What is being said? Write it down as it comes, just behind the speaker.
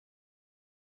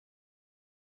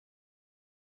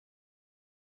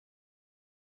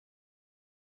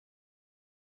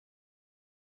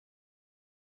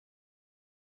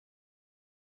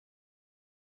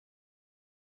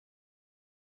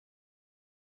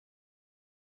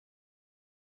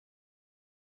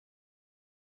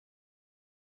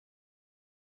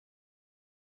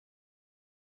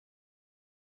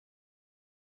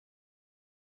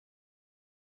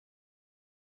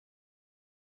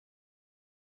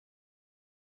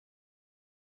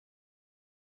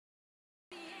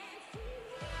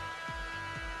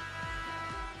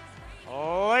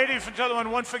Ladies and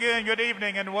gentlemen, once again, good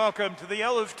evening and welcome to the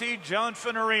LFT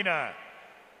Johnson Arena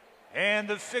and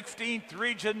the 16th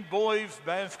Region Boys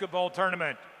Basketball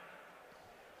Tournament.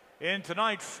 In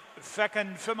tonight's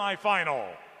second semifinal,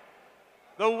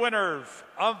 the winners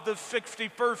of the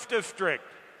 61st District,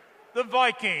 the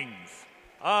Vikings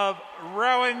of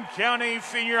Rowan County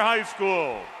Senior High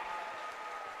School,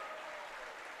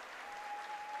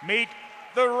 meet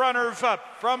the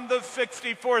runners-up from the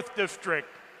 64th District,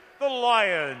 the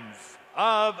Lions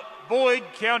of Boyd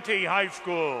County High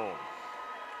School.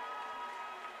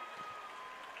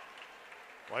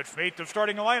 Let's meet the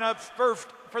starting lineups. First,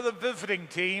 for the visiting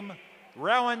team,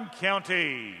 Rowan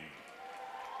County.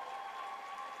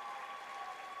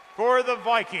 For the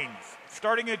Vikings,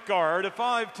 starting at guard, a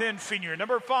 5'10 senior,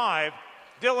 number 5,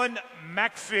 Dylan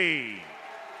Maxey.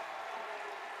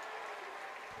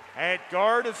 At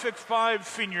guard, a 6'5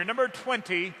 senior, number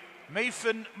 20,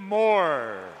 Mason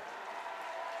Moore.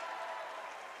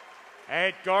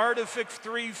 At guard, a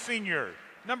 6'3 senior,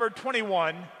 number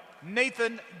 21,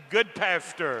 Nathan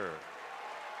Goodpaster.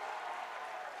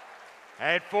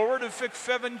 At forward, a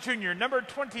 6'7 junior, number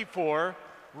 24,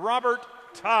 Robert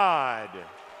Todd.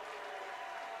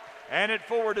 And at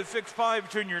forward, a 6'5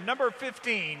 junior, number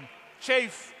 15,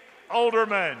 Chase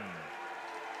Alderman.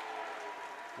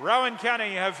 Rowan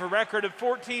County has a record of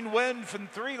 14 wins and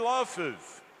 3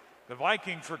 losses. The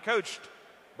Vikings were coached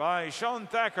by Sean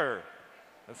Thacker,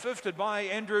 assisted by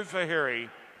Andrew Zahiri,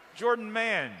 Jordan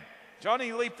Mann,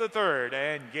 Johnny Leap III,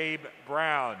 and Gabe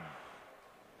Brown.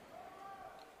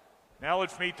 Now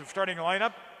let's meet the starting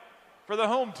lineup for the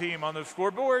home team on the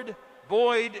scoreboard,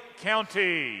 Boyd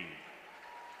County.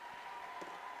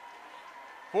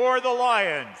 For the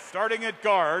Lions, starting at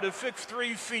guard, a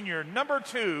 6'3 senior, number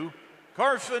 2,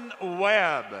 Carson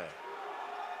Webb.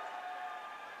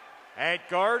 At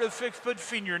guard, a 6'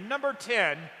 senior, number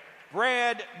 10,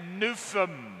 Brad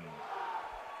Newsom.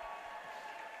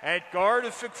 At guard, a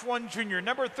 6'1 junior,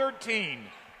 number 13,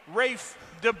 Rafe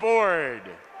DeBoard.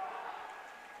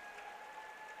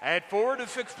 At forward, a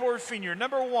 6'4 senior,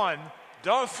 number 1,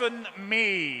 Dawson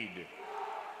Mead.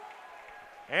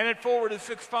 And at forward, a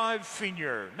 6'5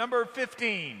 senior, number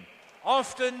 15,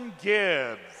 Austin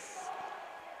Gibbs.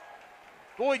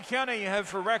 Boyd County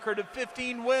has a record of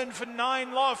 15 wins and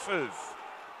 9 losses.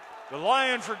 The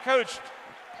Lions are coached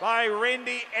by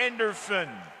Randy Anderson,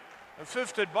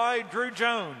 assisted by Drew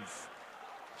Jones,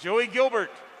 Joey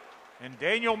Gilbert, and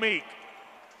Daniel Meek.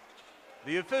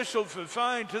 The officials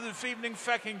assigned to this evening's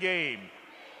second game,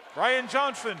 Brian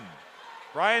Johnson,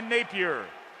 Brian Napier,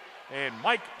 and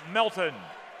Mike Melton.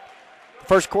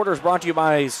 First quarter is brought to you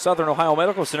by Southern Ohio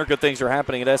Medical Center. Good things are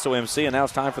happening at SOMC, and now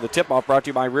it's time for the tip-off, brought to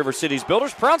you by River Cities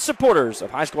Builders, proud supporters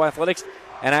of high school athletics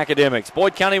and academics.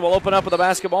 Boyd County will open up with the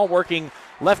basketball, working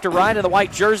left to right in the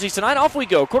white jerseys tonight. Off we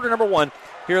go. Quarter number 1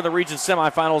 here in the region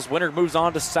semifinals. Winner moves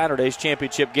on to Saturday's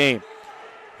championship game.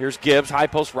 Here's Gibbs, high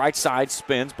post right side,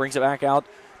 spins, brings it back out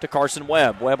to Carson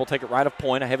Webb. Webb will take it right of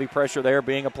point. A heavy pressure there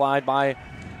being applied by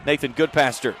Nathan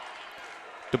Goodpaster.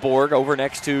 DeBorg over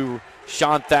next to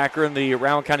Sean Thacker in the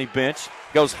Rowan County bench.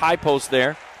 Goes high post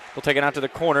there. He'll take it out to the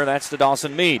corner. That's to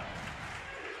Dawson Mead.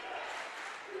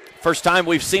 First time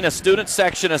we've seen a student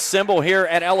section assemble here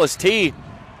at LST.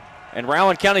 And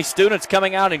Rowan County students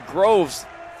coming out in groves.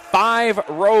 5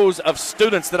 rows of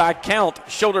students that I count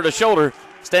shoulder to shoulder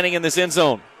standing in this end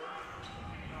zone.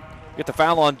 Get the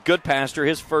foul on Goodpaster,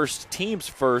 his first, team's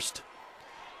first.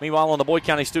 Meanwhile, on the Boyd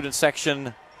County student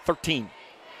section, 13.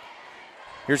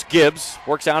 Here's Gibbs,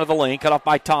 works out of the lane, cut off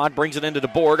by Todd, brings it into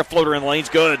DeBorg. A floater in the lane's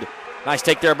good. Nice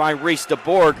take there by Reese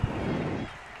DeBorg.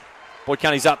 Boyd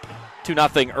County's up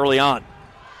 2-0 early on.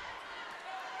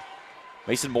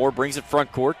 Mason Moore brings it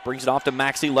front court, brings it off to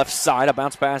Maxey, left side. A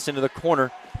bounce pass into the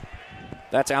corner.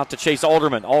 That's out to Chase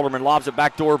Alderman. Alderman lobs it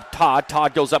back door. Todd.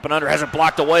 Todd goes up and under, has it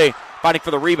blocked away. Fighting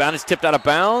for the rebound. It's tipped out of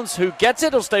bounds. Who gets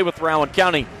it? He'll stay with Rowan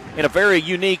County in a very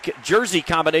unique jersey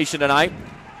combination tonight.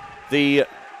 The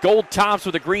gold tops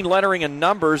with the green lettering and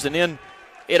numbers, and then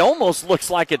it almost looks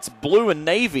like it's blue and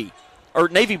navy, or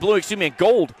navy blue, and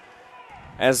gold,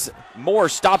 as Moore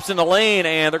stops in the lane,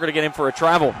 and they're going to get him for a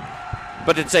travel.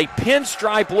 But it's a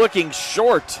pinstripe looking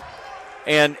short,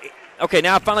 and okay,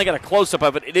 now I finally got a close-up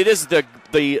of it. It is the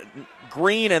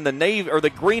green and the navy, or the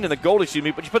green and the gold, but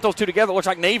you put those two together, it looks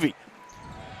like navy.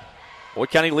 Boyd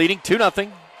County leading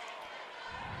 2-0.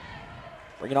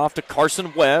 Bring it off to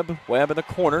Carson Webb. Webb in the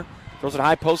corner. Throws it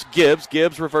high post, Gibbs.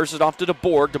 Gibbs reverses off to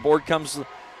DeBorg. DeBorg comes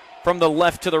from the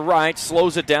left to the right,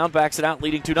 slows it down, backs it out,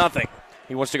 leading 2-0.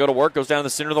 He wants to go to work, goes down to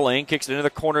the center of the lane, kicks it into the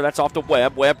corner. That's off to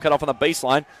Webb. Webb cut off on the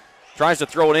baseline. Tries to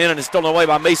throw it in, and it's stolen away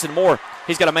by Mason Moore.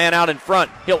 He's got a man out in front.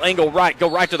 He'll angle right, go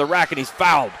right to the rack, and he's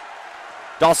fouled.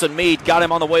 Dawson Meade got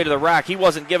him on the way to the rack. He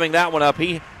wasn't giving that one up.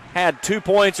 He had 2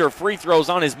 points or free throws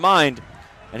on his mind,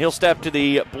 and he'll step to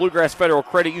the Bluegrass Federal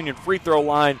Credit Union free throw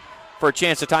line for a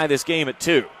chance to tie this game at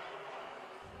 2.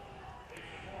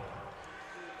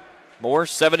 Moore,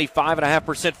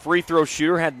 75.5% free throw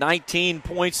shooter, had 19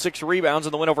 points, 6 rebounds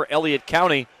in the win over Elliott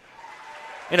County.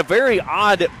 In a very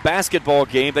odd basketball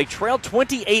game, they trailed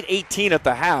 28-18 at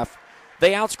the half.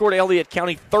 They outscored Elliott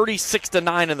County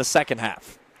 36-9 in the second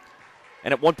half.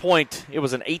 And at one point, it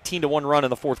was an 18-1 run in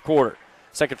the fourth quarter.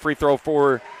 Second free throw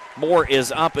for Moore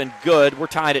is up and good. We're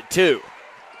tied at 2.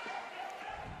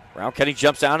 Rowan County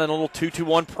jumps out in a little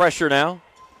 2-2-1 pressure now.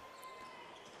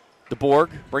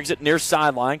 DeBorg brings it near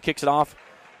sideline, kicks it off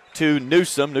to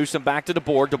Newsom. Newsom back to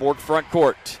DeBorg. DeBorg front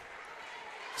court.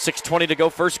 6:20 to go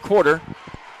first quarter.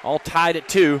 All tied at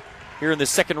 2 here in the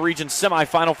second region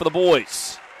semifinal for the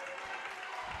boys.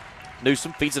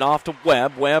 Newsom feeds it off to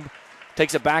Webb. Webb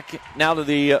takes it back now to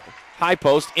the high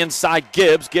post. Inside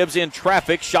Gibbs. Gibbs in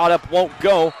traffic. Shot up won't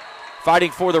go.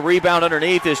 Fighting for the rebound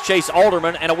underneath is Chase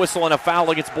Alderman, and a whistle and a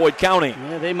foul against Boyd County.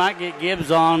 Yeah, they might get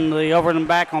Gibbs on the over and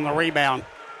back on the rebound.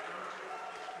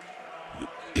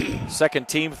 Second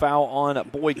team foul on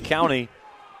Boyd County.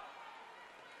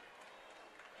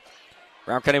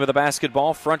 Rowan County with the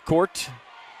basketball. Front court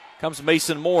comes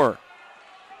Mason Moore.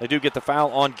 They do get the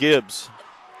foul on Gibbs.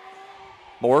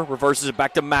 Moore reverses it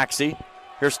back to Maxey.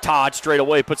 Here's Todd straight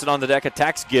away, puts it on the deck,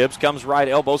 attacks Gibbs, comes right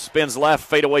elbow, spins left,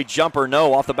 fadeaway jumper,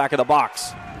 no, off the back of the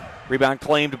box. Rebound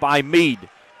claimed by Meade.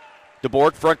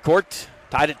 DeBorg front court,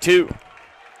 tied at 2.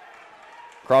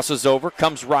 Crosses over,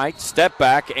 comes right, step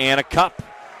back, and a cup.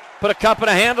 Put a cup and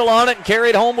a handle on it and carry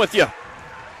it home with you.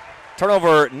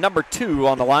 Turnover number 2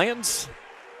 on the Lions.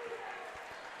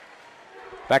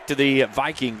 Back to the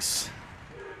Vikings.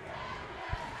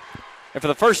 And for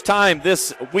the first time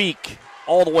this week,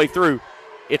 all the way through,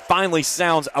 it finally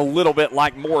sounds a little bit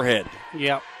like Moorhead.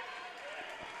 Yep.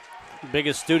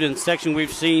 Biggest student section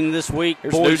we've seen this week,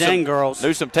 Here's boys Newsom. and girls.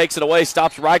 Newsom takes it away,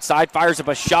 stops right side, fires up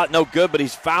a shot, no good, but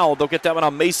he's fouled. They'll get that one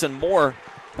on Mason Moore.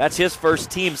 That's his first,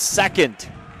 team second.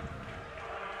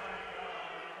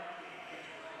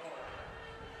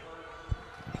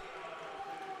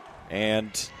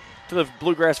 And to the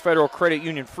Bluegrass Federal Credit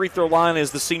Union free throw line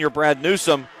is the senior Brad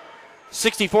Newsom.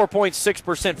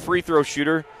 64.6% free throw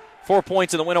shooter. 4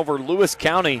 points in the win over Lewis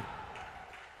County.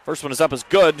 First one is up is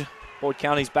good. Boyd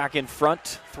County's back in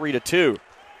front, 3-2.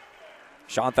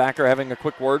 Sean Thacker having a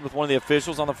quick word with one of the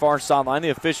officials on the far sideline. The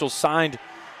officials signed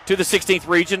to the 16th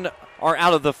region are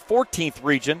out of the 14th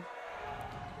region.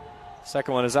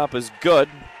 Second one is up is good.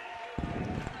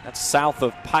 That's south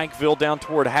of Pikeville down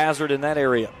toward Hazard in that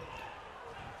area.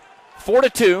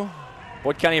 4-2.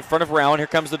 Boyd County in front of Rowan. Here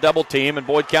comes the double team, and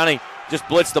Boyd County just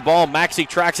blitzed the ball. Maxey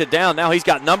tracks it down. Now he's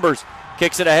got numbers.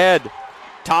 Kicks it ahead.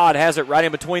 Todd has it right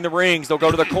in between the rings. They'll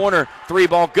go to the corner.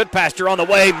 3-ball. Goodpasture on the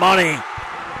way. Money.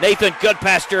 Nathan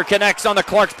Goodpasture connects on the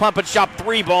Clark's pump and shop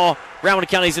 3-ball. Rowan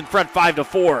County's in front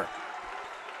 5-4.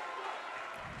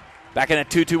 Back in that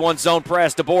 2-2-1 zone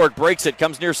press. DeBorg breaks it.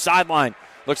 Comes near sideline.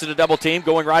 Looks at the double team.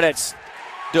 Going right at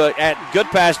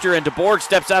Goodpasture, and DeBorg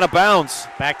steps out of bounds.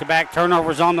 Back-to-back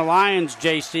turnovers on the Lions.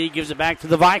 JC gives it back to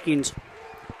the Vikings.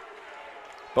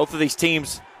 Both of these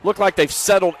teams look like they've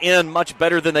settled in much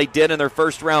better than they did in their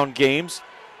first round games.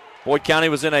 Boyd County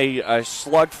was in a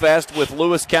slugfest with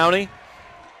Lewis County.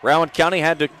 Rowan County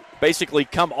had to basically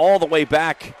come all the way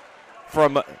back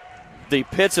from the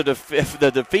pits of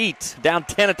the defeat, down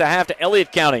 10 at the half to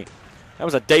Elliott County. That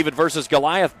was a David versus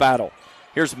Goliath battle.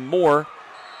 Here's Moore.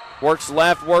 Works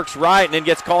left, works right, and then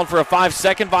gets called for a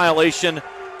 5-second violation.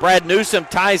 Brad Newsom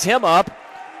ties him up.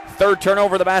 Third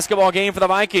turnover of the basketball game for the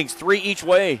Vikings. 3 each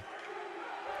way.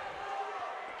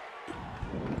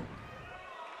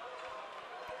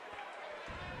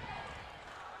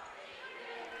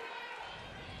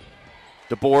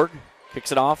 DeBorg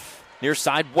kicks it off. Near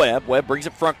side Webb. Webb brings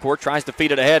it front court, tries to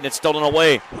feed it ahead, and it's stolen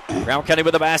away. Rowan County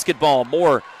with the basketball.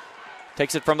 Moore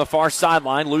takes it from the far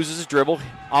sideline, loses his dribble,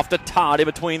 off to Todd in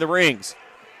between the rings.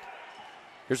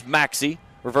 Here's Maxey,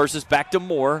 reverses back to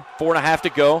Moore, 4.5 to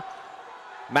go.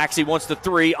 Maxey wants the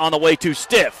 3, on the way too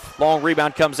stiff. Long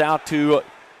rebound comes out to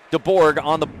DeBorg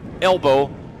on the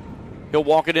elbow. He'll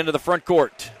walk it into the front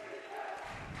court.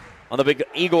 On the big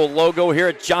Eagle logo here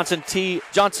at Johnson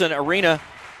Arena,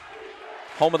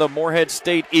 home of the Moorhead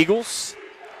State Eagles.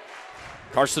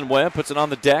 Carson Webb puts it on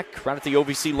the deck, right at the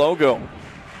OVC logo.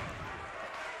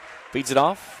 Feeds it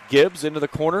off. Gibbs into the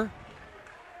corner.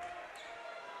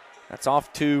 That's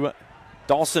off to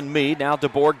Dawson Meade. Now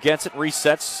DeBorg gets it,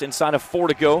 resets inside of 4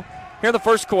 to go. Here in the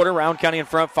first quarter, Rowan County in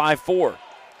front 5-4.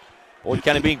 Boyd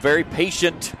County being very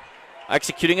patient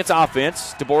executing its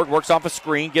offense. DeBorg works off a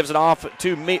screen, gives it off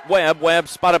to Webb. Webb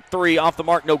spot up three, off the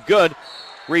mark, no good.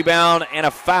 Rebound and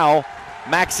a foul.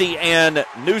 Maxey and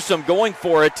Newsom going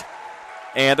for it,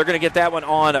 and they're going to get that one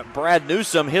on Brad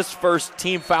Newsom, his first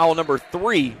team foul number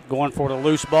 3. Going for the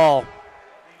loose ball.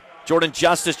 Jordan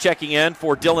Justice checking in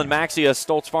for Dylan Maxey, a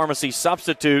Stoltz Pharmacy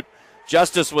substitute.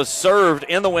 Justice was served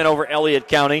in the win over Elliott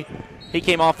County. He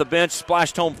came off the bench,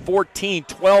 splashed home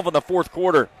 14-12 in the fourth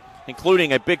quarter,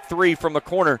 including a big 3 from the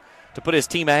corner to put his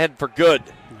team ahead for good.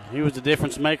 He was the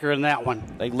difference maker in that one.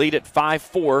 They lead at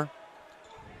 5-4.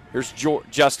 Here's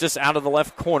Justice out of the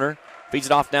left corner. Feeds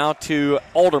it off now to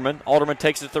Alderman. Alderman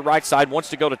takes it to the right side, wants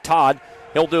to go to Todd.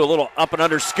 He'll do a little up and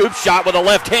under scoop shot with a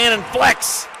left hand and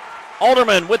flex.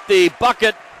 Alderman with the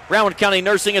bucket. Rowan County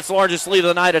nursing its largest lead of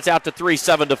the night. It's out to 3,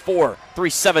 7-4.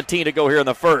 3:17 to go here in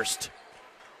the first.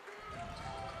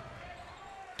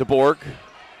 DeBorg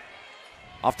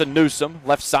off to Newsom.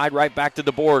 Left side, right back to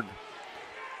DeBorg.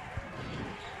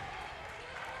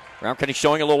 Rowan County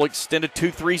showing a little extended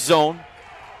 2-3 zone.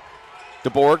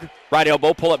 DeBorg, right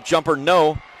elbow, pull-up jumper,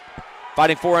 no.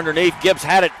 Fighting for underneath. Gibbs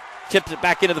had it. Tipped it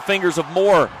back into the fingers of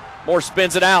Moore. Moore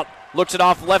spins it out. Looks it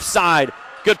off left side.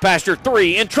 Goodpasture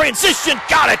 3 in transition.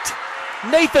 Got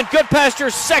it. Nathan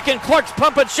Goodpasture's second. Clark's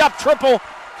pump and shop triple.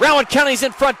 Rowan County's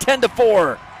in front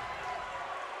 10-4.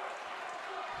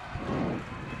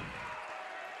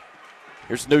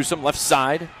 Here's Newsom, left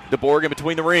side. DeBorg in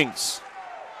between the rings.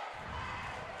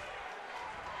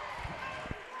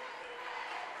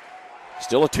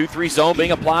 Still a 2-3 zone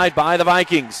being applied by the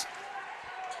Vikings.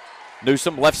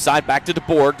 Newsom, left side, back to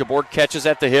DeBorg. DeBorg catches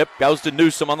at the hip, goes to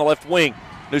Newsom on the left wing.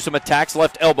 Newsom attacks,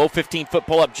 left elbow, 15-foot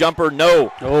pull-up jumper,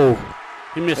 no. Oh,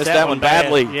 he missed that one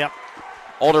badly. Yep.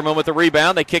 Alderman with the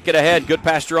rebound. They kick it ahead.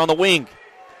 Goodpasture on the wing.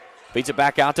 Feeds it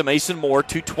back out to Mason Moore.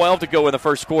 2:12 to go in the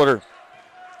first quarter.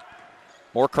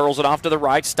 Moore curls it off to the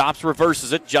right, stops,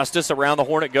 reverses it. Justice around the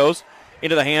horn it goes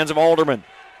into the hands of Alderman.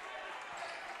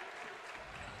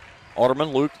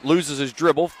 Alderman loses his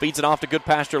dribble, feeds it off to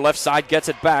Goodpasture left side, gets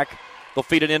it back. They'll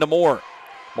feed it into Moore.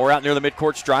 Moore out near the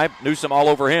midcourt stripe. Newsom all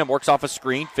over him, works off a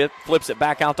screen, flips it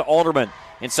back out to Alderman.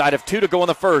 Inside of 2 to go in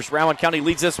the first. Rowan County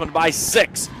leads this one by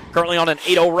 6, currently on an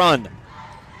 8-0 run.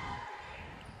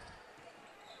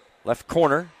 Left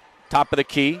corner, top of the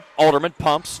key. Alderman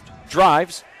pumps,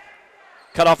 drives,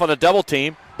 cut off on a double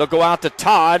team. They'll go out to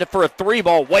Todd for a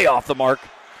 3-ball, way off the mark.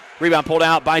 Rebound pulled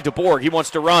out by DeBorg. He wants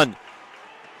to run.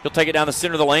 He'll take it down the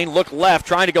center of the lane, look left,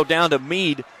 trying to go down to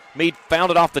Meade. Meade found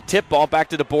it off the tip ball, back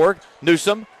to DeBorg.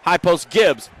 Newsom, high post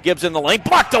Gibbs. Gibbs in the lane,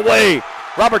 blocked away.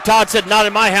 Robert Todd said, "Not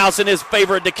in my house," in his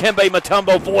favorite Dikembe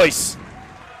Mutombo voice.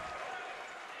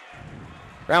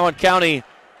 Rowan County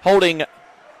holding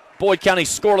Boyd County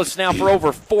scoreless now for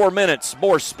over 4 minutes.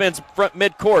 Moore spins front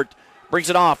midcourt, brings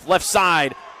it off, left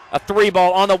side. A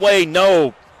 3-ball on the way,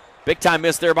 no. Big time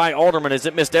miss there by Alderman as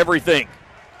it missed everything.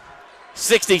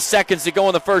 60 seconds to go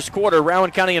in the first quarter.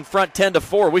 Rowan County in front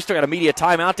 10-4. We still got a media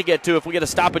timeout to get to if we get a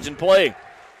stoppage in play.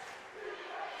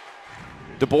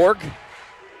 DeBorg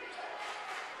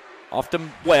off to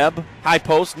Webb. High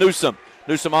post. Newsom.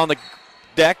 Newsom on the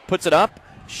deck. Puts it up.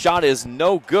 Shot is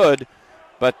no good.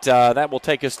 But that will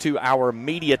take us to our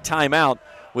media timeout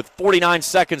with 49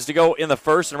 seconds to go in the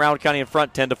first. And Rowan County in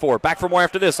front 10-4. Back for more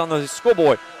after this on the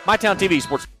Schoolboy MyTown TV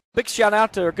Sports. Big shout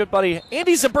out to our good buddy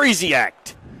Andy Zabriziak.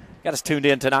 Got us tuned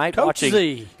in tonight. Coach watching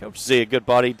Z. Coach Z, a good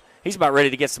buddy. He's about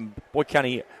ready to get some Boyd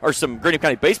County or some Greenup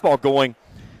County baseball going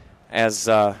as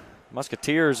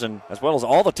Musketeers and as well as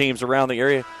all the teams around the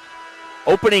area.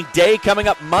 Opening day coming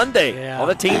up Monday. Yeah. All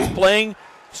the teams playing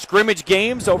scrimmage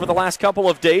games over the last couple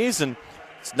of days, and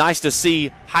it's nice to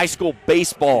see high school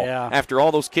baseball after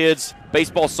all those kids,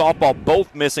 baseball, softball,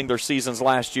 both missing their seasons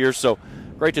last year. So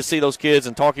great to see those kids,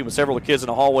 and talking with several of the kids in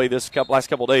the hallway last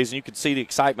couple of days, and you can see the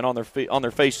excitement on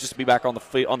their face just to be back on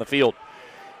the field.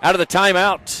 Out of the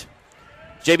timeout,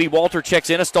 J.B. Walter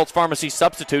checks in, a Stoltz Pharmacy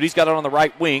substitute. He's got it on the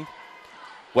right wing.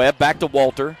 Webb back to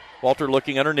Walter. Walter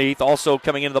looking underneath. Also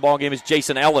coming into the ballgame is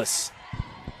Jason Ellis.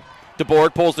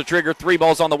 DeBorg pulls the trigger. 3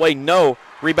 balls on the way. No.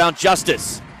 Rebound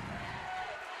Justice.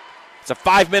 It's a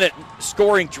 5-minute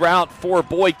scoring drought for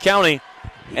Boyd County.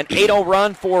 An 8-0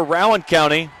 run for Rowan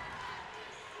County.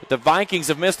 But the Vikings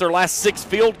have missed their last 6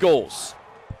 field goals.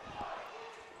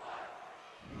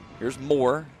 Here's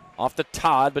Moore off to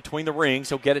Todd between the rings.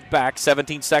 He'll get it back.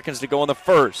 17 seconds to go in the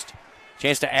first.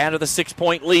 Chance to add to the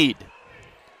 6-point lead.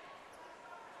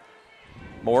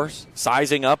 Moore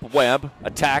sizing up. Webb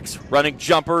attacks. Running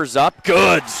jumpers up.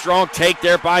 Good. Strong take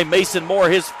there by Mason Moore.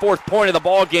 His 4th point of the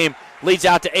ball game leads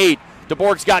out to 8.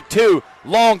 DeBorg's got 2.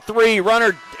 Long 3.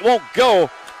 Runner won't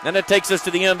go. And it takes us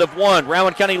to the end of 1.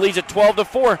 Rowan County leads at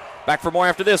 12-4. Back for more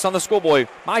after this on the Schoolboy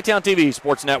MyTown TV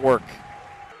Sports Network.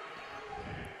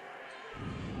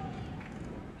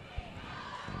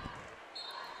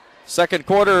 Second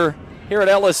quarter here at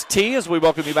LST as we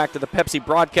welcome you back to the Pepsi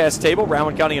broadcast table.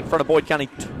 Rowan County in front of Boyd County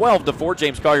 12-4.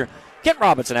 James Collier, Kent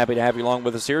Robinson, happy to have you along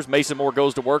with us here as Mason Moore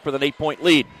goes to work with an 8-point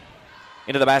lead.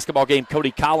 Into the basketball game,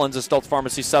 Cody Collins, a Stoltz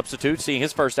Pharmacy substitute, seeing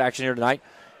his first action here tonight.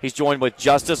 He's joined with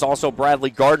Justice, also Bradley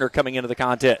Gardner coming into the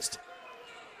contest.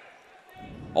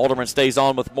 Alderman stays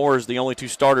on with Moore as the only two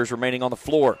starters remaining on the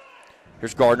floor.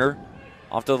 Here's Gardner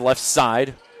off to the left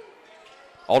side.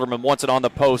 Alderman wants it on the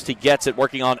post. He gets it,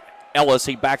 working on Ellis.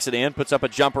 He backs it in, puts up a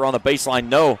jumper on the baseline.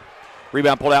 No.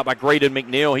 Rebound pulled out by Graydon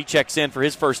McNeil. He checks in for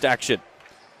his first action.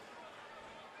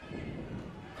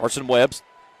 Carson Webb's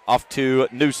off to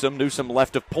Newsom. Newsom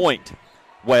left of point.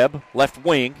 Webb, left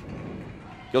wing.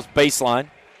 Goes baseline.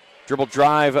 Dribble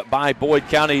drive by Boyd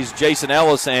County's Jason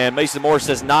Ellis, and Mason Moore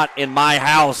says, not in my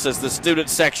house, as the student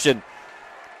section,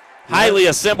 highly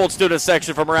assembled student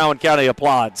section from Rowan County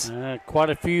applauds. Quite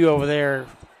a few over there.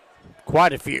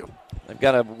 Quite a few. They've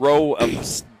got a row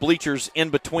of bleachers in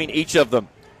between each of them.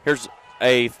 Here's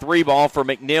a three ball for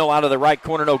McNeil out of the right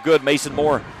corner, no good. Mason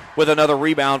Moore with another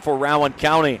rebound for Rowan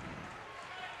County.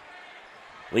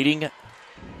 Leading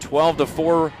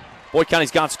 12-4. Boyd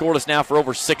County's got scoreless now for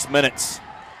over 6 minutes.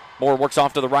 Moore works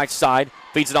off to the right side,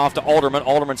 feeds it off to Alderman.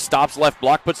 Alderman stops, left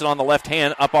block, puts it on the left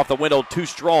hand, up off the window, too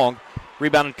strong.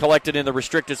 Rebounded, collected in the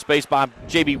restricted space by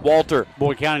J.B. Walter.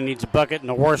 Boyd County needs a bucket in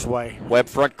the worst way. Webb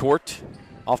front court,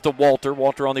 off to Walter.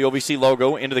 Walter on the OVC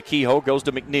logo, into the keyhole, goes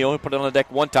to McNeil. He put it on the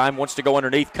deck one time, wants to go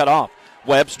underneath, cut off.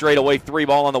 Webb straight away, three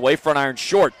ball on the way, front iron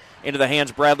short, into the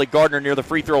hands Bradley Gardner near the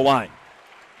free throw line.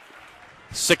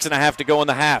 6.5 to go in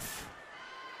the half.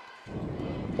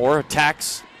 Moore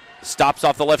attacks, stops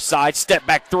off the left side, step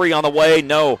back three on the way,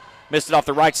 no. Missed it off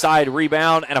the right side,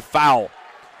 rebound, and a foul.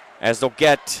 As they'll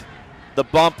get the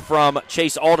bump from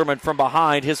Chase Alderman from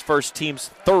behind, his first team's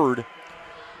third.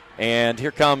 And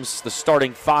here comes the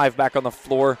starting five back on the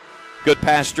floor.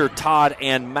 Goodpasture, Todd,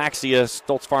 and Maxia,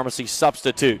 Stoltz Pharmacy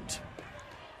substitute.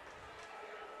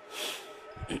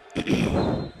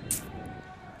 And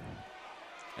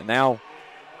now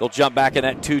they'll jump back in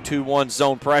that 2-2-1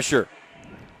 zone pressure.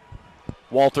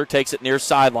 Walter takes it near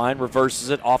sideline, reverses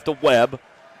it off to Webb.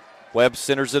 Webb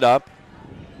centers it up.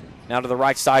 Now to the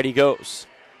right side he goes.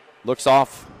 Looks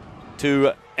off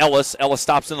to Ellis. Ellis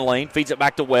stops in the lane, feeds it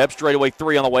back to Webb. Straightaway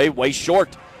three on the way, way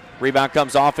short. Rebound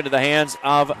comes off into the hands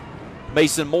of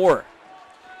Mason Moore.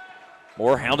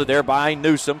 Moore hounded there by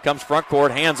Newsom. Comes front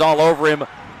court, hands all over him.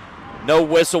 No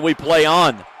whistle, we play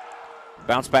on.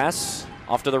 Bounce pass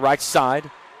off to the right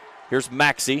side. Here's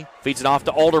Maxey, feeds it off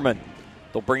to Alderman.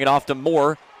 They'll bring it off to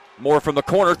Moore. Moore from the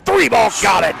corner, three ball,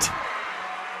 got it.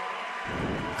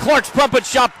 Clark's pump and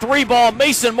shot three ball.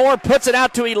 Mason Moore puts it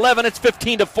out to 11. It's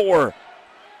 15-4.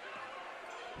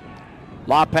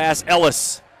 Lob pass,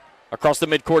 Ellis across the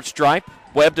midcourt stripe.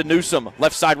 Webb to Newsom,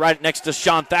 left side right next to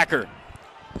Sean Thacker.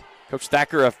 Coach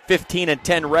Thacker, a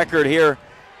 15-10 record here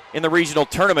in the regional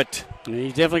tournament.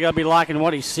 He's definitely got to be liking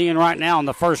what he's seeing right now in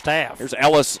the first half. Here's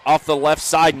Ellis off the left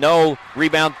side. No.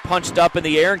 Rebound punched up in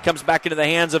the air and comes back into the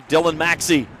hands of Dylan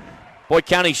Maxey. Boyd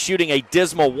County shooting a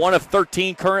dismal 1 of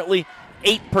 13 currently,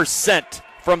 8%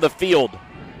 from the field.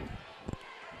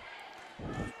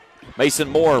 Mason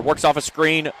Moore works off a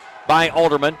screen by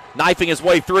Alderman, knifing his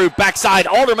way through. Backside,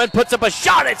 Alderman puts up a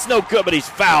shot. It's no good, but he's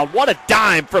fouled. What a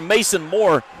dime from Mason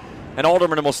Moore. And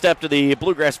Alderman will step to the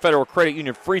Bluegrass Federal Credit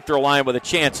Union free throw line with a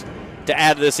chance to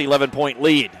add to this 11-point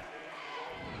lead.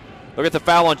 Look at the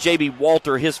foul on J.B.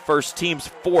 Walter, his first team's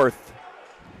fourth.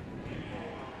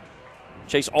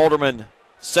 Chase Alderman,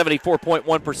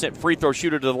 74.1% free throw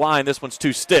shooter to the line. This one's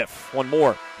too stiff. One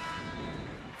more.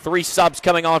 Three subs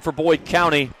coming on for Boyd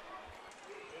County.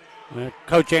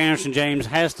 Coach Anderson, James,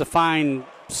 has to find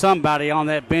somebody on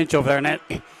that bench over there in that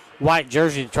white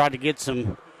jersey to try to get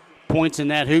some points in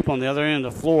that hoop on the other end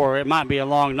of the floor. It might be a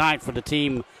long night for the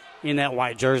team in that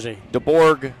white jersey.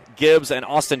 DeBorg, Gibbs, and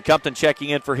Austin Compton checking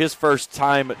in for his first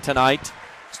time tonight.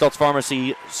 Stoltz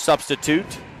Pharmacy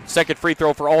substitute. Second free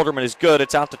throw for Alderman is good.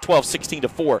 It's out to 12,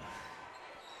 16-4.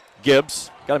 Gibbs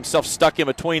got himself stuck in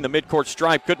between the midcourt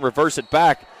stripe, couldn't reverse it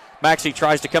back. Maxey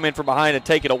tries to come in from behind and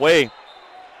take it away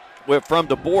from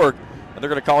DeBorg, and they're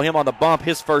going to call him on the bump,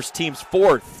 his first team's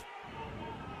fourth.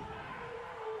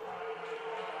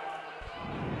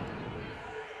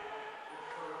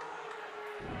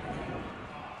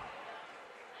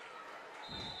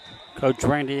 Coach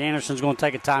Randy Anderson's going to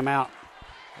take a timeout.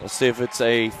 Let's see if it's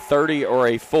a 30 or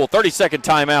a full 30-second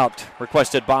timeout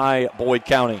requested by Boyd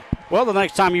County. Well, the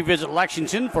next time you visit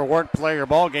Lexington for work, play, or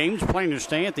ball games, plan to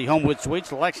stay at the Homewood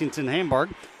Suites, Lexington,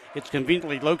 Hamburg. It's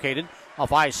conveniently located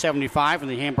off I-75 in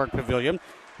the Hamburg Pavilion.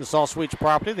 This all suites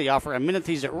property. They offer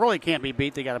amenities that really can't be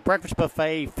beat. They got a breakfast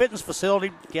buffet, fitness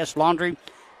facility, guest laundry,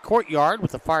 courtyard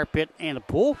with a fire pit and a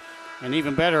pool, and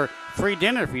even better, free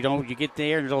dinner. If you get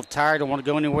there and you're a little tired, don't want to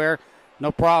go anywhere,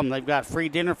 no problem. They've got free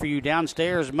dinner for you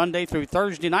downstairs Monday through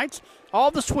Thursday nights.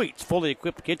 All the suites, fully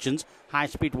equipped kitchens,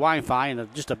 high-speed Wi-Fi,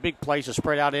 and just a big place to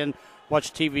spread out in,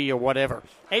 watch TV or whatever.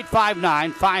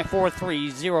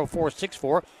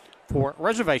 859-543-0464 for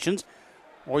reservations,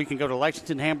 or you can go to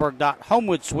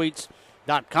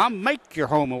lexingtonhamburg.homewoodsuites.com. Make your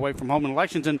home away from home in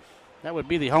Lexington. That would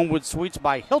be the Homewood Suites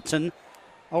by Hilton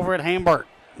over at Hamburg.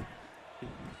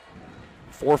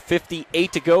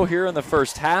 4:58 to go here in the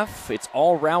first half. It's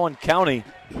all Rowan County.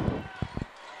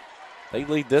 They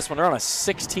lead this one. They're on a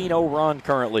 16-0 run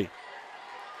currently.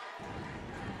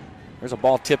 There's a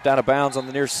ball tipped out of bounds on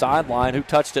the near sideline. Who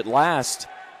touched it last?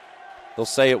 They'll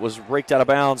say it was raked out of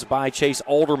bounds by Chase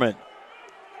Alderman.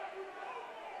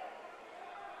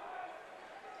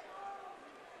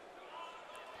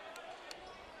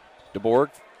 DeBorg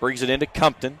brings it into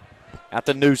Compton. At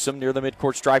the Newsom near the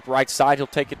midcourt stripe right side. He'll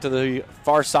take it to the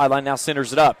far sideline. Now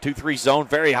centers it up. 2-3 zone.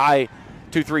 Very high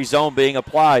 2-3 zone being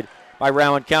applied by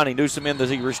Rowan County. Newsom in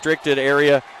the restricted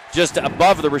area, just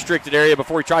above the restricted area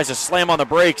before he tries to slam on the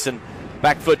brakes, and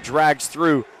back foot drags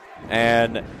through.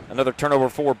 And another turnover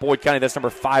for Boyd County. That's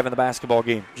number 5 in the basketball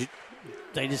game.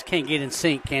 They just can't get in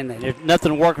sync, can they? There's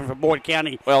nothing working for Boyd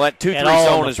County. Well, that 2-3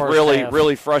 zone is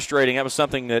really frustrating. That was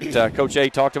something that Coach A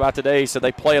talked about today. He said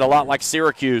they play it a lot like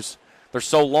Syracuse. They're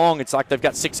so long, it's like they've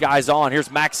got 6 guys on. Here's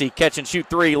Maxey, catch and shoot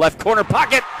 3, left corner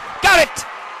pocket. Got it!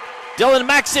 Dylan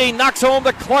Maxey knocks home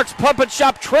the Clark's Pump and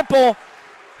Shop triple.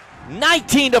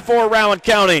 19-4 Rowan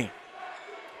County.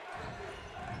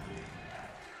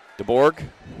 DeBorg.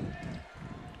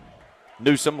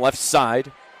 Newsom, left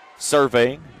side,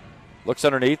 surveying. Looks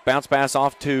underneath, bounce pass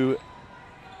off to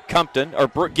Compton,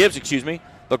 or Gibbs, excuse me.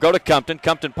 They'll go to Compton.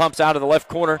 Compton pumps out of the left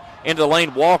corner, into the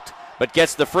lane, walked, but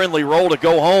gets the friendly roll to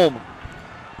go home.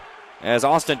 As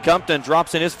Austin Compton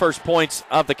drops in his first points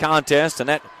of the contest, and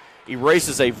that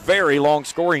erases a very long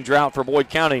scoring drought for Boyd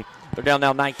County. They're down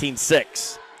now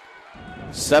 19-6.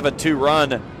 7-2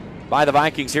 run by the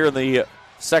Vikings here in the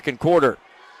second quarter.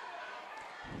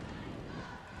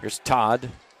 Here's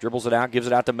Todd. Dribbles it out, gives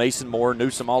it out to Mason Moore.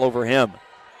 Newsom all over him.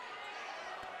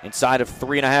 Inside of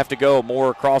 3.5 to go.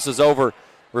 Moore crosses over,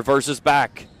 reverses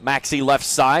back. Maxey left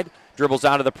side, dribbles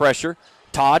out of the pressure.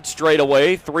 Todd straight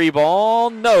away, 3 ball,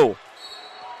 no.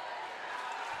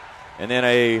 And then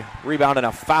a rebound and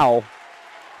a foul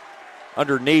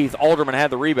underneath. Alderman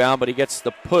had the rebound, but he gets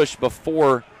the push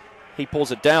before he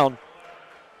pulls it down.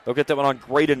 They'll get that one on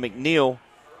Graydon McNeil.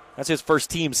 That's his first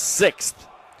team 6th.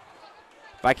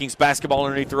 Vikings basketball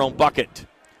underneath their own bucket.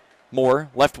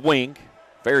 Moore, left wing,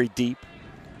 very deep.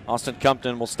 Austin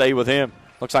Compton will stay with him.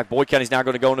 Looks like Boyd County's now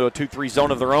going to go into a 2-3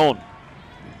 zone of their own.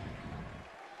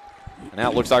 And now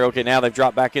it looks like, okay, now they've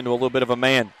dropped back into a little bit of a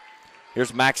man.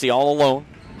 Here's Maxey all alone.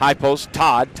 High post,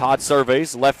 Todd. Todd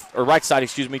surveys, left or right side,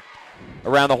 excuse me.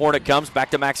 Around the horn it comes, back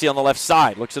to Maxey on the left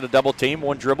side. Looks at a double team,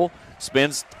 one dribble,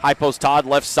 spins, high post Todd,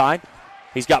 left side.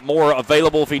 He's got Moore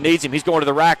available if he needs him. He's going to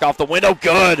the rack, off the window,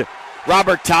 good.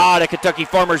 Robert Todd, a Kentucky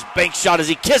Farmers bank shot as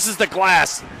he kisses the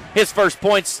glass. His first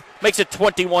points makes it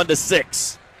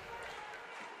 21-6.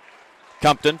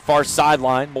 Compton, far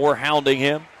sideline, Moore hounding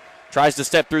him. Tries to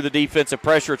step through the defensive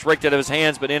pressure. It's raked out of his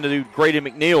hands, but into Graydon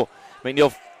McNeil.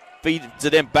 McNeil feeds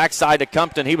it in backside to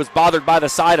Compton. He was bothered by the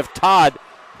side of Todd.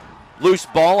 Loose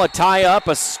ball, a tie-up,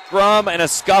 a scrum, and a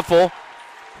scuffle.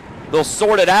 They'll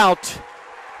sort it out.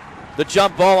 The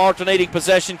jump ball alternating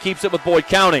possession keeps it with Boyd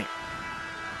County.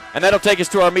 And that'll take us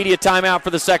to our immediate timeout for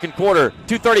the second quarter.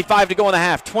 2:35 to go in the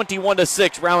half.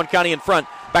 21-6. Rowan County in front.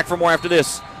 Back for more after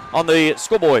this on the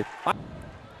Schoolboy.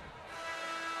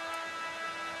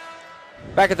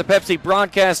 Back at the Pepsi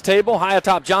broadcast table, high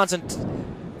atop Johnson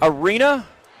Arena,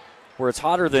 where it's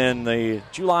hotter than the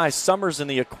July summers in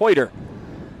the equator.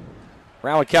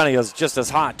 Rowan County is just as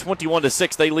hot.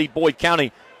 21-6. They lead Boyd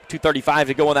County. 2:35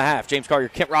 to go in the half. James Collier,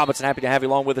 Kent Robinson, happy to have you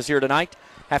along with us here tonight.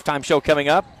 Halftime show coming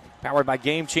up. Powered by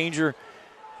Game Changer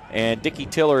and Dickie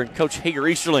Tiller and Coach Hager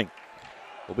Easterling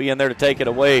will be in there to take it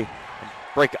away,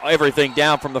 break everything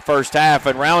down from the first half.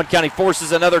 And Rowan County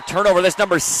forces another turnover. That's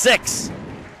number 6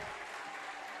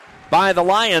 by the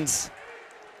Lions.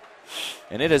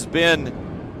 And it has been,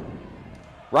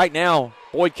 right now,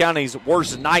 Boyd County's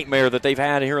worst nightmare that they've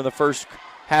had here in the first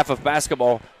half of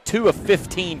basketball. 2 of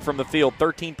 15 from the field,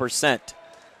 13%.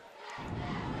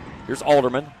 Here's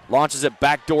Alderman. Launches it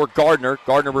backdoor Gardner.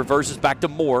 Gardner reverses back to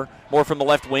Moore. Moore from the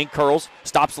left wing. Curls.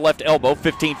 Stops the left elbow.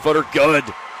 15-footer. Good.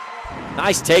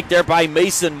 Nice take there by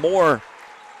Mason Moore.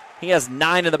 He has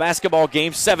 9 in the basketball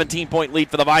game. 17-point lead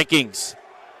for the Vikings.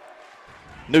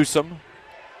 Newsom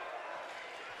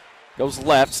goes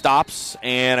left. Stops.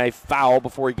 And a foul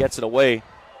before he gets it away.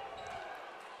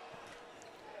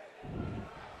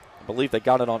 I believe they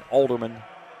got it on Alderman.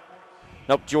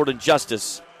 Nope, Jordan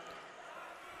Justice.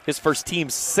 His first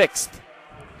team's 6th.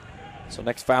 So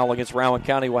next foul against Rowan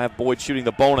County will have Boyd shooting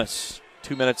the bonus.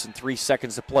 2 minutes and 3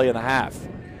 seconds to play in the half.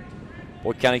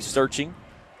 Boyd County searching.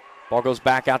 Ball goes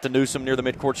back out to Newsom near the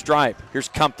midcourt stripe. Here's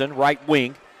Compton, right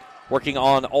wing, working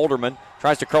on Alderman.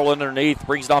 Tries to curl underneath,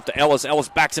 brings it off to Ellis. Ellis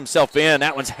backs himself in.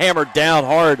 That one's hammered down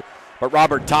hard. But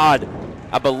Robert Todd,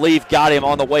 I believe, got him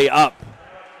on the way up.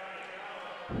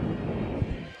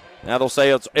 Now they'll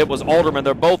say it was Alderman.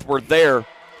 They both were there.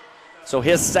 So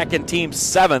his second team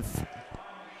 7th.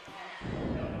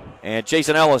 And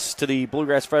Jason Ellis to the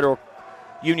Bluegrass Federal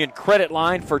Union credit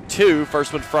line for 2.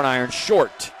 First one front iron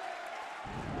short.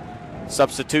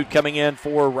 Substitute coming in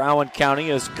for Rowan County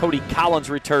as Cody Collins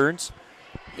returns.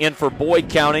 In for Boyd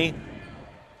County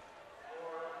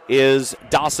is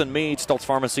Dawson Meade, Stoltz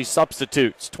Pharmacy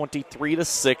substitutes.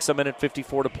 23-6, a minute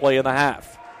 54 to play in the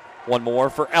half. One more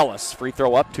for Ellis. Free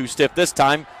throw up, too stiff this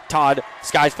time. Todd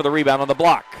skies for the rebound on the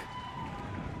block.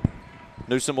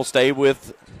 Newsom will stay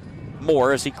with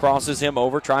Moore as he crosses him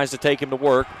over, tries to take him to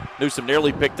work. Newsom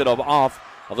nearly picked it off.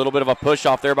 A little bit of a push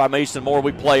off there by Mason Moore.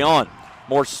 We play on.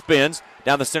 Moore spins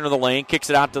down the center of the lane, kicks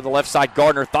it out to the left side.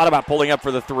 Gardner thought about pulling up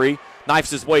for the 3, knifes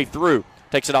his way through,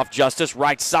 takes it off Justice,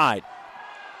 right side.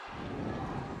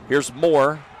 Here's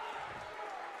Moore.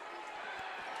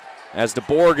 As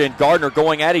DeBorg and Gardner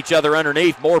going at each other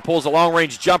underneath. Moore pulls a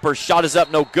long-range jumper. Shot is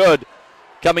up, no good.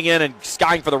 Coming in and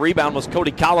skying for the rebound was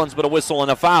Cody Collins, but a whistle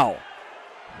and a foul.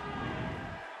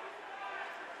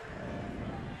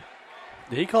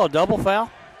 Did he call a double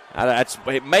foul?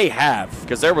 It may have,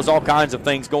 because there was all kinds of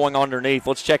things going on underneath.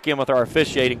 Let's check in with our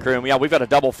officiating crew. And yeah, we've got a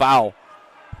double foul.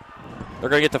 They're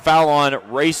going to get the foul on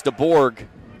Race DeBorg.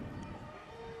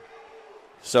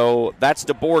 So that's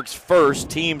DeBorg's first,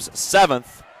 team's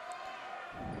 7th.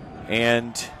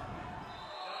 And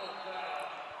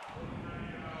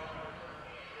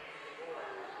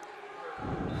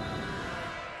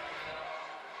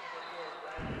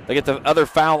they get the other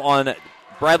foul on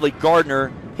Bradley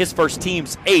Gardner, his first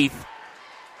team's 8th.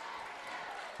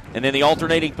 And then the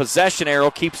alternating possession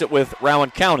arrow keeps it with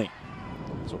Rowan County.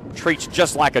 So it treats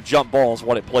just like a jump ball is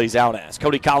what it plays out as.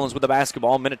 Cody Collins with the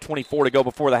basketball, minute 24 to go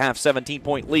before the half,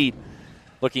 17-point lead.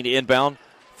 Looking to inbound,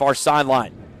 far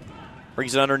sideline.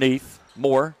 Brings it underneath.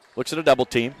 Moore looks at a double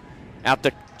team. Out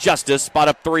to Justice. Spot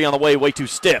up 3 on the way. Way too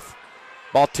stiff.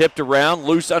 Ball tipped around.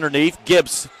 Loose underneath.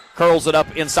 Gibbs curls it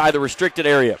up inside the restricted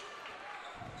area.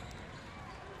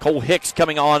 Cole Hicks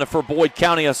coming on for Boyd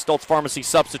County, a Stoltz Pharmacy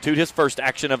substitute. His first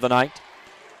action of the night.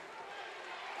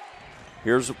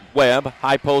 Here's Webb.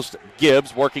 High post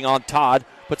Gibbs working on Todd.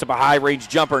 Puts up a high-range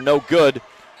jumper. No good.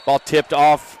 Ball tipped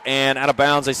off and out of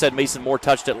bounds. They said Mason Moore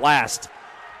touched it last.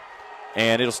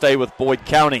 And it'll stay with Boyd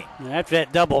County. After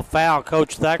that double foul,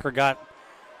 Coach Thacker got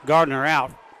Gardner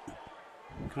out.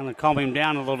 Kind of calm him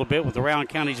down a little bit with the Rowan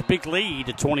County's big lead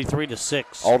at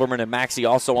 23-6. Alderman and Maxey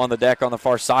also on the deck on the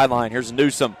far sideline. Here's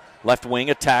Newsom. Left wing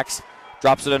attacks.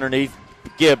 Drops it underneath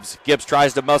Gibbs. Gibbs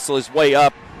tries to muscle his way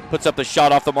up. Puts up the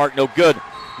shot off the mark. No good.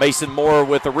 Mason Moore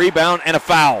with a rebound and a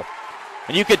foul.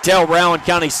 And you can tell Rowan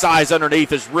County's size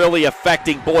underneath is really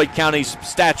affecting Boyd County's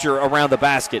stature around the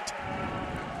basket.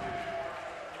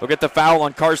 They'll get the foul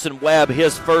on Carson Webb,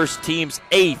 his first, team's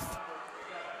 8th.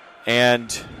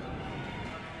 And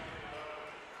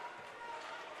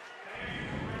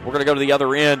we're going to go to the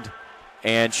other end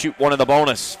and shoot one in the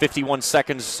bonus. 51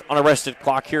 seconds unarrested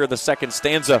clock here in the second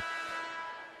stanza.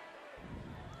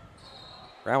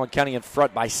 Rowan County in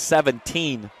front by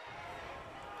 17.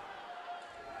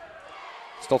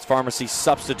 Stoltz Pharmacy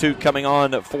substitute coming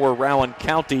on for Rowan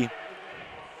County.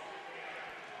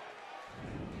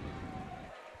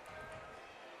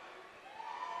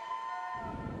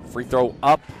 Free throw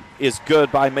up is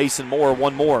good by Mason Moore.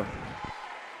 One more.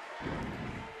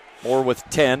 Moore with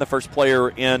 10, the first player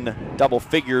in double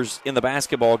figures in the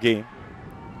basketball game.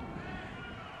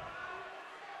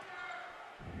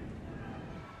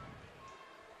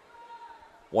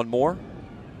 One more.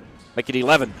 Make it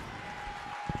 11.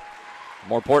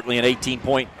 More importantly, an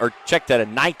 18-point, or check that, a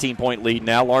 19-point lead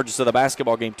now, largest of the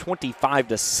basketball game,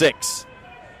 25-6.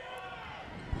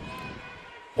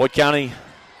 Boyd County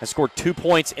has scored 2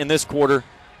 points in this quarter,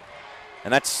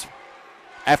 and that's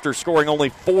after scoring only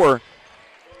 4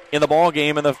 in the ball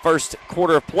game in the first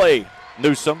quarter of play.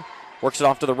 Newsom works it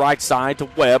off to the right side to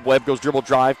Webb. Webb goes dribble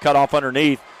drive, cut off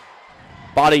underneath.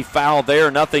 Body foul there,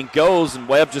 nothing goes, and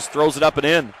Webb just throws it up and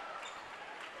in.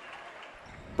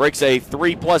 Breaks a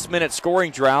 3+ minute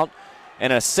scoring drought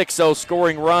and a 6-0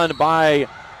 scoring run by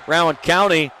Rowan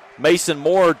County. Mason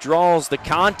Moore draws the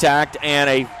contact and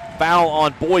a foul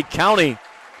on Boyd County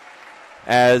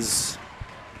as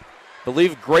I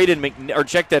believe Graydon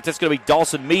check that. That's going to be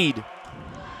Dawson Mead.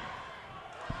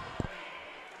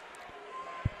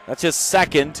 That's his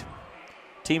second.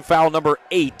 Team foul number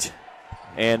 8.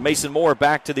 And Mason Moore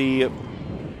back to the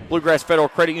Bluegrass Federal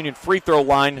Credit Union free throw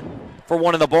line for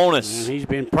one in the bonus. And he's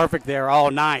been perfect there all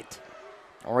night.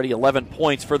 Already 11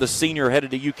 points for the senior,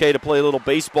 headed to UK to play a little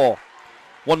baseball.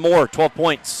 One more, 12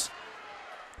 points.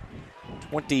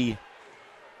 20.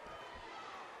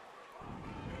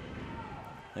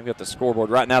 They've got the scoreboard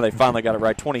right now. They finally got it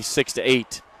right,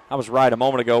 26-8. I was right a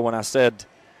moment ago when I said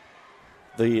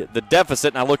the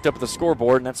deficit, and I looked up at the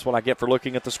scoreboard, and that's what I get for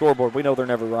looking at the scoreboard. We know they're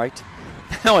never right.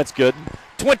 Now it's good.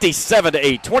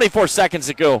 27-8, 24 seconds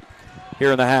to go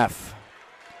here in the half.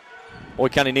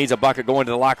 Boyd County needs a bucket going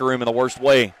to the locker room in the worst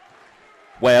way.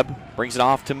 Webb brings it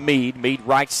off to Mead. Mead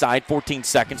right side, 14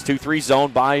 seconds, 2-3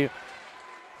 zone by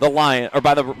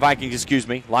the Vikings, excuse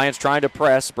me. Lions trying to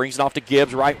press, brings it off to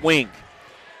Gibbs, right wing.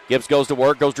 Gibbs goes to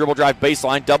work, goes dribble drive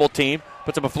baseline, double team,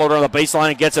 puts up a floater on the baseline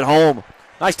and gets it home.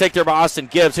 Nice take there by Austin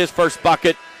Gibbs, his first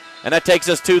bucket, and that takes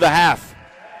us to the half.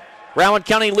 Rowan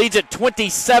County leads it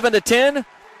 27-10.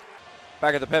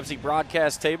 Back at the Pepsi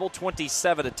broadcast table,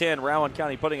 27-10. Rowan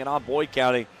County putting it on Boyd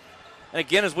County. And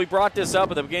again, as we brought this up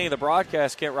at the beginning of the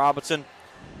broadcast, Kent Robinson,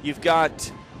 you've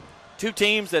got two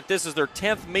teams that this is their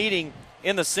 10th meeting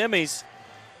in the semis.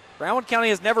 Rowan County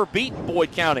has never beaten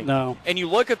Boyd County. No. And you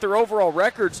look at their overall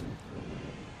records,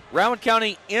 Rowan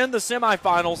County in the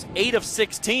semifinals, 8 of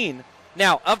 16.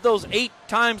 Now, of those 8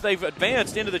 times they've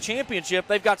advanced into the championship,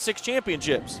 they've got 6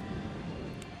 championships.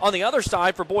 On the other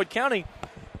side, for Boyd County,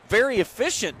 very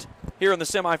efficient here in the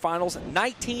semifinals,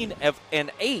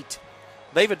 19-8.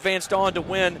 They've advanced on to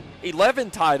win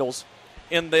 11 titles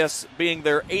in this being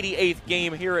their 88th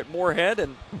game here at Moorhead.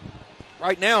 And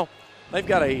right now, they've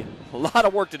got a lot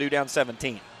of work to do down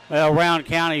 17. Well, Rowan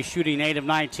County shooting 8 of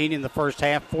 19 in the first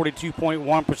half,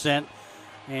 42.1%.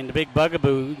 And the big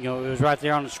bugaboo, it was right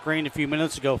there on the screen a few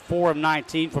minutes ago, 4 of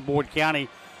 19 for Boyd County,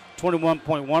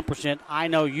 21.1%. I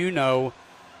know you know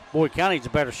Boyd County's a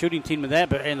better shooting team than that,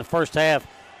 but in the first half,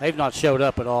 they've not showed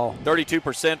up at all.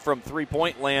 32% from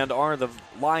three-point land are the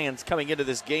Lions coming into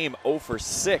this game 0 for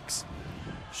 6.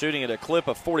 Shooting at a clip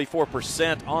of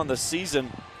 44% on the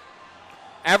season,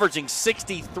 averaging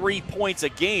 63 points a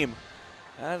game.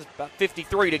 That's about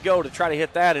 53 to go to try to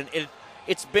hit that. And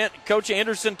it's been, Coach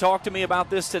Anderson talked to me about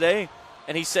this today,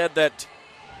 and he said that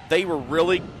they were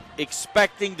really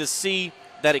expecting to see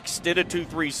that extended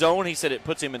 2-3 zone. He said it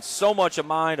puts him in so much of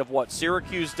mind of what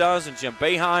Syracuse does and Jim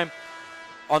Boeheim.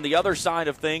 On the other side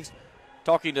of things,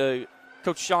 talking to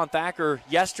Coach Sean Thacker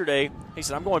yesterday, he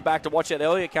said, I'm going back to watch that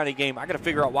Elliott County game. I got to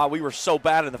figure out why we were so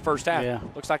bad in the first half. Yeah.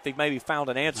 Looks like they've maybe found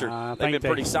an answer. They've been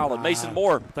pretty solid. Mason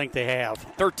Moore. I think they have.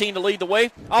 13 to lead the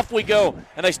way. Off we go.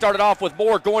 And they started off with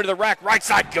Moore going to the rack. Right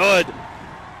side, good.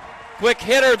 Quick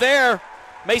hitter there.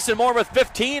 Mason Moore with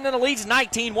 15, and the lead's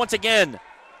 19 once again.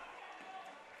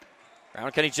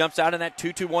 Rowan County jumps out in that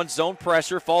 2-2-1 zone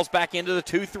pressure, falls back into the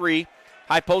 2-3.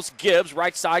 High post Gibbs,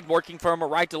 right side, working from a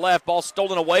right to left. Ball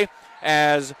stolen away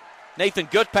as Nathan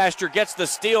Goodpasture gets the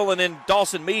steal, and then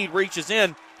Dawson Mead reaches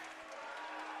in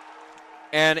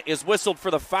and is whistled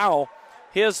for the foul.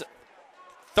 His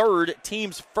third,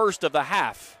 team's first of the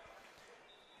half.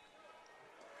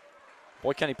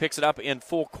 Boyd County picks it up in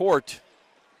full court.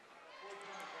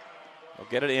 They'll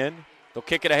get it in. They'll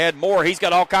kick it ahead. Moore, he's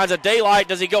got all kinds of daylight.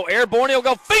 Does he go airborne? He'll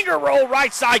go finger roll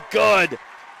right side. Good.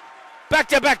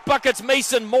 Back-to-back buckets,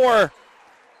 Mason Moore.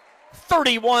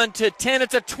 31-10.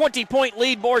 It's a 20-point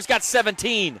lead. Moore's got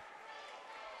 17.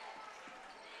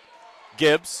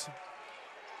 Gibbs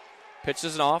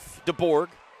pitches it off. DeBorg.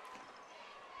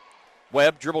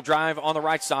 Webb, dribble drive on the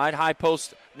right side. High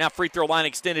post, now free throw line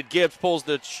extended. Gibbs pulls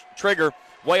the trigger.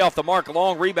 Way off the mark.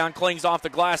 Long rebound, clings off the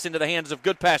glass into the hands of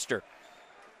Goodpasture.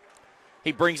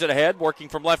 He brings it ahead, working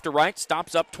from left to right.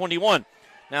 Stops up 21.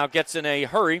 Now gets in a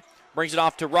hurry. Brings it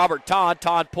off to Robert Todd.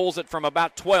 Todd pulls it from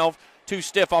about 12. Too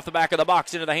stiff off the back of the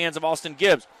box into the hands of Austin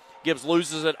Gibbs. Gibbs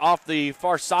loses it off the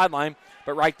far sideline,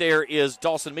 but right there is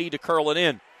Dawson Mead to curl it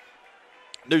in.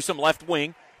 Newsom left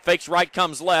wing. Fakes right,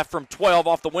 comes left from 12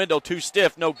 off the window. Too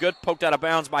stiff, no good. Poked out of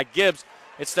bounds by Gibbs.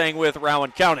 It's staying with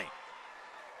Rowan County.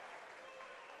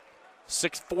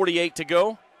 6:48 to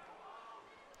go.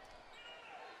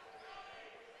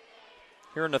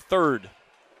 here in the third.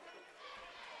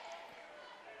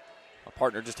 My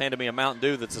partner just handed me a Mountain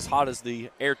Dew that's as hot as the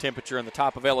air temperature in the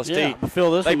top of LSD. Yeah, I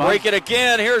feel this they one, break it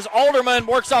again. Here's Alderman,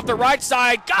 works off the right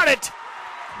side. Got it!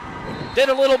 Did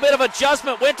a little bit of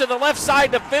adjustment, went to the left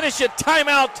side to finish it.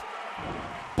 Timeout,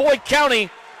 Boyd County.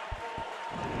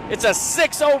 It's a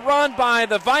 6-0 run by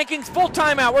the Vikings. Full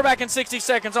timeout. We're back in 60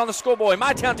 seconds on the Schoolboy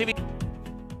MyTown TV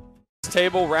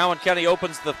table. Rowan County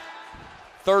opens the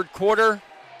third quarter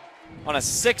on a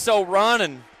 6-0 run,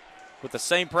 and with the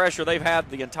same pressure they've had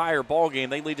the entire ball game,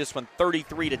 they lead this one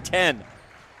 33-10.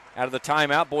 Out of the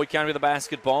timeout, Boyd County with the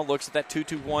basketball, looks at that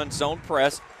 2-2-1 zone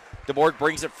press. DeBoer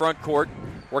brings it front court,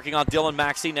 working on Dylan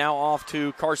Maxey, now off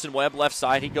to Carson Webb, left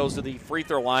side. He goes to the free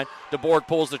throw line. DeBoer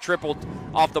pulls the triple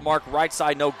off the mark, right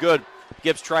side, no good.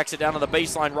 Gibbs tracks it down on the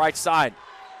baseline, right side.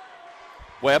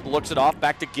 Webb looks it off,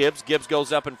 back to Gibbs. Gibbs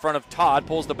goes up in front of Todd,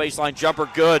 pulls the baseline jumper,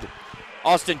 good.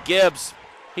 Austin Gibbs,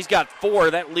 he's got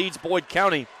 4. That leads Boyd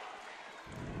County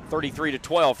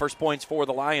 33-12. First points for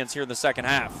the Lions here in the second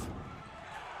half.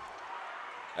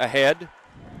 Ahead,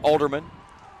 Alderman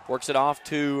works it off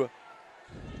to,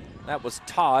 that was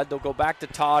Todd. They'll go back to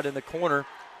Todd in the corner.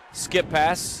 Skip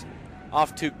pass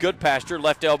off to Goodpasture,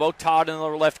 left elbow. Todd in the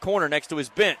left corner next to his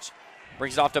bench.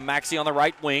 Brings it off to Maxey on the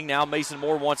right wing. Now Mason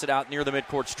Moore wants it out near the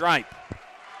midcourt stripe.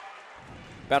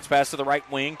 Bounce pass to the right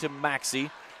wing to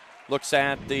Maxey. Looks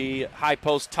at the high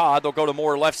post Todd. They'll go to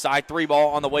Moore left side. 3-ball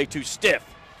on the way to Stiff.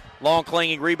 Long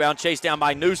clanging rebound chased down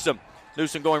by Newsom.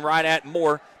 Newsom going right at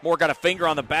Moore. Moore got a finger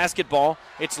on the basketball.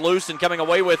 It's loose, and coming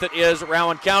away with it is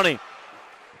Rowan County.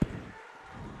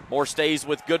 Moore stays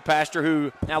with Goodpasture,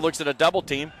 who now looks at a double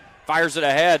team. Fires it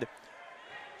ahead.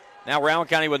 Now Rowan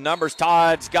County with numbers.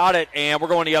 Todd's got it, and we're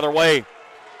going the other way.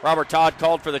 Robert Todd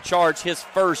called for the charge. His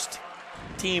first,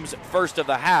 team's first of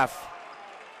the half.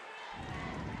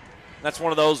 That's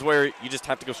one of those where you just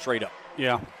have to go straight up.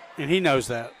 Yeah, and he knows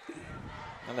that.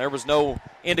 And there was no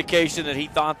indication that he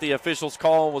thought the official's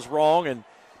call was wrong, and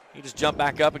he just jumped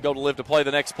back up and go to live to play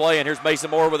the next play. And here's Mason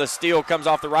Moore with a steal, comes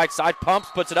off the right side, pumps,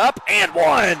 puts it up, and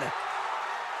one.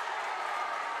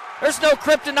 There's no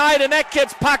kryptonite in that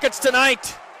kid's pockets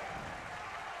tonight.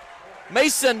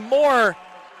 Mason Moore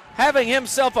having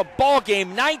himself a ball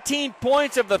game. 19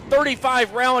 points of the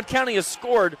 35 Rowan County has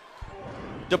scored.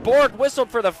 DeBoer whistled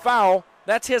for the foul.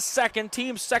 That's his second,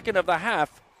 team's second of the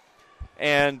half.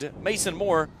 And Mason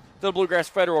Moore, the Bluegrass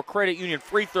Federal Credit Union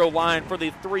free throw line for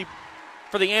the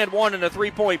and one and a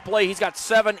three-point play. He's got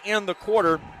 7 in the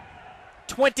quarter,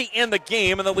 20 in the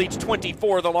game, and the lead's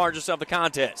 24, the largest of the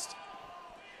contest.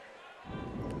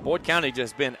 Boyd County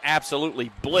just been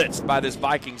absolutely blitzed by this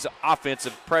Vikings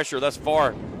offensive pressure thus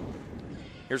far.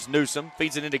 Here's Newsom,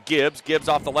 feeds it into Gibbs. Gibbs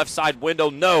off the left side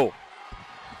window, no.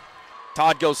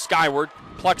 Todd goes skyward,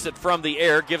 plucks it from the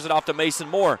air, gives it off to Mason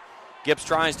Moore. Gibbs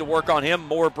tries to work on him.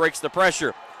 Moore breaks the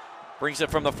pressure. Brings it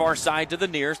from the far side to the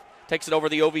near. Takes it over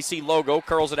the OVC logo,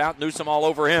 curls it out. Newsom all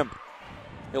over him.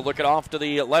 He'll look it off to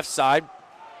the left side.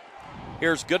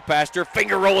 Here's Goodpasture.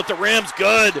 Finger roll at the rims.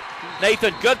 Good.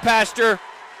 Nathan Goodpasture.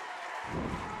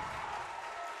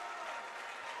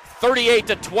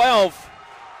 38-12.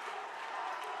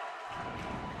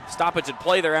 Stoppage and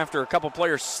play there after a couple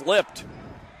players slipped.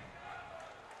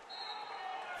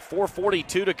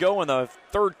 4:42 to go in the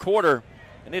third quarter,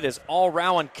 and it is all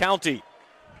Rowan County.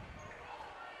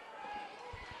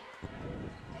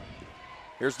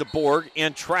 Here's DeBoer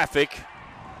in traffic,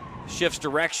 shifts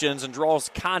directions and draws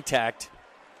contact,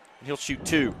 and he'll shoot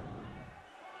 2.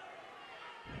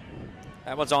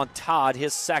 That one's on Todd,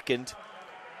 his second,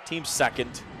 team's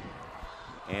second.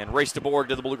 And race DeBoer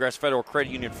to the Bluegrass Federal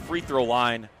Credit Union free throw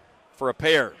line for a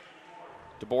pair.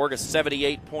 DeBoer, a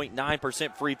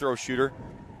 78.9% free throw shooter.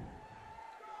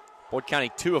 Boyd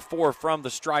County 2 of 4 from the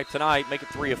stripe tonight, make it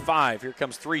 3 of 5. Here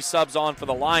comes 3 subs on for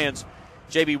the Lions.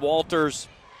 J.B. Walters,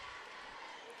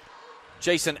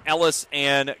 Jason Ellis,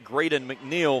 and Graydon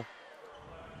McNeil.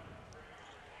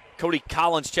 Cody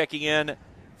Collins checking in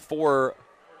for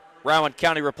Rowan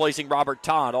County, replacing Robert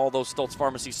Todd. All those Stoltz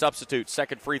Pharmacy substitutes.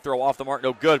 Second free throw off the mark,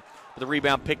 no good. But the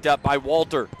rebound picked up by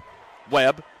Walter.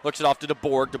 Webb looks it off to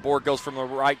DeBoer. DeBoer goes from the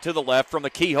right to the left, from the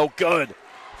keyhole, good.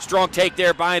 Strong take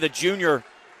there by the junior.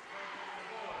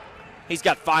 He's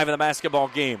got 5 in the basketball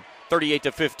game.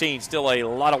 38-15. Still a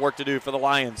lot of work to do for the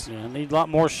Lions. Yeah, need a lot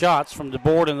more shots from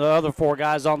DeBoer and the other 4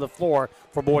 guys on the floor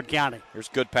for Boyd County. Here's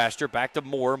Goodpasture. Back to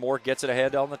Moore. Moore gets it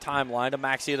ahead on the timeline to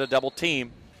Maxey at a double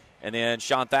team. And then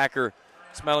Sean Thacker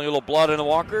smelling a little blood in the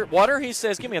water. He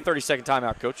says, give me a 30-second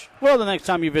timeout, Coach. Well, the next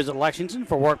time you visit Lexington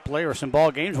for work, play, or some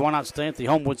ball games, why not stay at the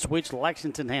Homewood Suites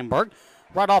Lexington Hamburg,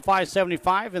 right off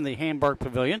I-75 in the Hamburg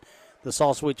Pavilion. the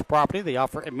Saul Suites property. They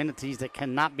offer amenities that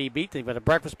cannot be beat. They've got a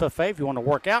breakfast buffet if you want to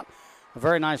work out, a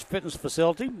very nice fitness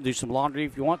facility, do some laundry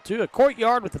if you want to, a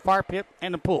courtyard with a fire pit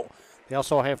and a pool. They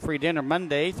also have free dinner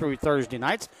Monday through Thursday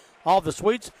nights. All the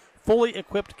suites, fully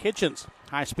equipped kitchens,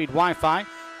 high-speed Wi-Fi,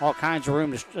 all kinds of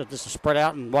room to just spread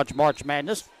out and watch March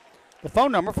Madness. The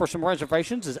phone number for some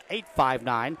reservations is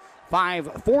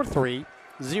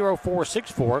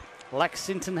 859-543-0464,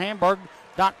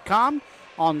 LexingtonHamburg.com.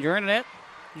 On your internet,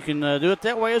 you can do it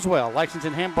that way as well,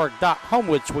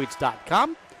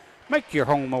 LexingtonHamburg.HomewoodSuites.com. Make your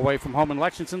home away from home in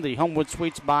Lexington, the Homewood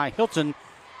Suites by Hilton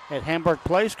at Hamburg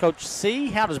Place. Coach C,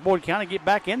 how does Boyd County get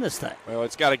back in this thing? Well,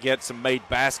 it's got to get some made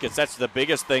baskets. That's the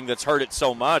biggest thing that's hurt it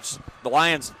so much. The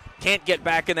Lions can't get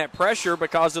back in that pressure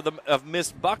because of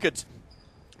missed buckets,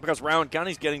 because Rowan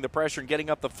County's getting the pressure and getting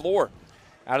up the floor.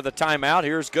 Out of the timeout,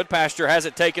 here's Goodpasture, has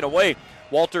it taken away.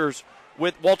 Walter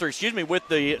with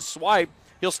the swipe.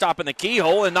 He'll stop in the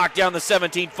keyhole and knock down the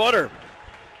 17-footer.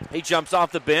 He jumps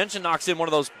off the bench and knocks in one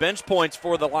of those bench points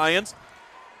for the Lions.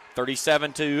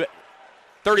 38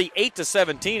 to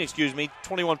 17,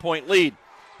 21-point lead.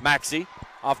 Maxey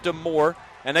off to Moore,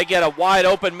 and they get a wide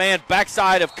open man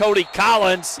backside of Cody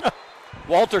Collins.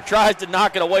 Walter tries to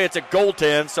knock it away. It's a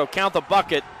goaltend, so count the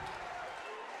bucket.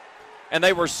 And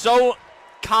they were so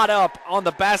caught up on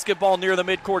the basketball near the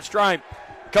midcourt stripe.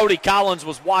 Cody Collins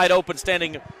was wide open,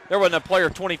 standing. There wasn't a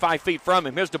player 25 feet from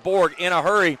him. Here's DeBorg in a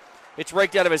hurry. It's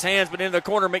raked out of his hands, but into the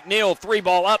corner. McNeil,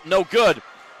 3-ball up, no good.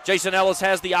 Jason Ellis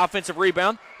has the offensive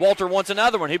rebound. Walter wants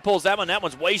another one. He pulls that one. That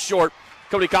one's way short.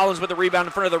 Cody Collins with the rebound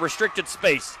in front of the restricted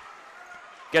space.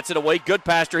 Gets it away.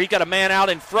 Goodpasture. He got a man out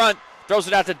in front. Throws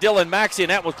it out to Dylan Maxey, and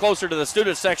that was closer to the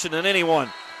student section than anyone.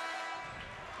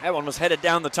 That one was headed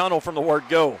down the tunnel from the word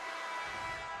go.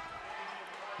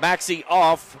 Maxey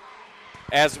off,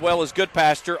 as well as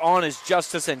Goodpasture. On is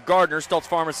Justice and Gardner, Stultz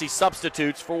Pharmacy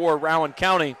substitutes for Rowan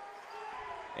County.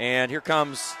 And here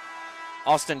comes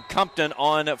Austin Compton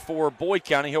on for Boyd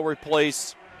County. He'll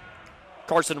replace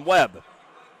Carson Webb.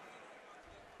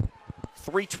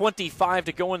 3:25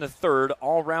 to go in the third.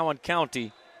 All Rowan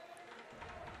County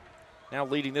now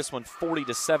leading this one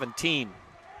 40-17.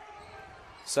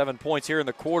 7 points here in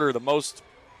the quarter, the most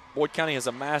Boyd County has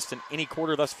amassed in any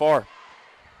quarter thus far.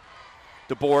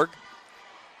 DeBorg.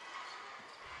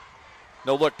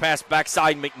 No look pass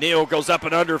backside. McNeil goes up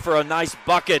and under for a nice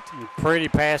bucket. Pretty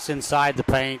pass inside the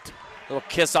paint. Little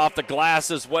kiss off the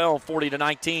glass as well,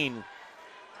 40-19.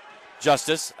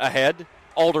 Justice ahead.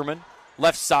 Alderman,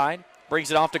 left side,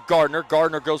 brings it off to Gardner.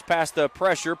 Gardner goes past the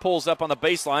pressure, pulls up on the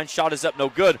baseline. Shot is up, no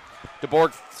good.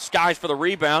 DeBorg skies for the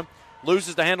rebound,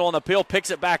 loses the handle on the peel,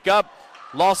 picks it back up,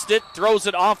 lost it, throws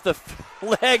it off the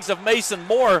legs of Mason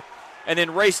Moore, and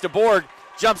then Race DeBorg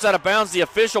jumps out of bounds. The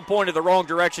official pointed the wrong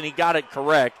direction. He got it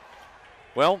correct.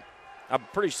 Well, I'm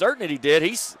pretty certain that he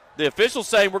did. The official's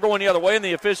saying we're going the other way, and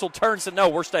the official turned and said, no,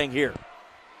 we're staying here.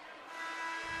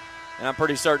 And I'm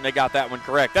pretty certain they got that one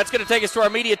correct. That's going to take us to our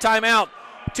media timeout.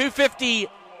 2:50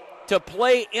 to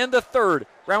play in the third.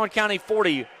 Rowan County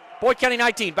 40, Boyd County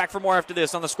 19. Back for more after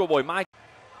this on the Schoolboy. Back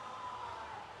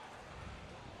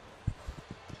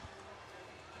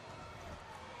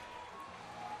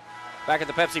at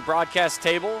the Pepsi broadcast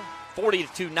table,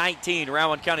 40-19.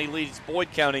 Rowan County leads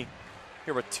Boyd County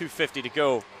here with 2:50 to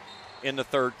go in the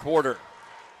third quarter.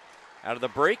 Out of the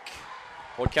break,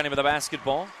 Boyd County with the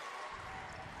basketball.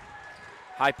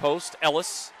 High post,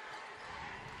 Ellis.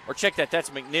 Or check that,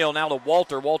 that's McNeil. Now to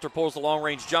Walter. Walter pulls the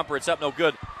long-range jumper. It's up, no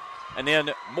good. And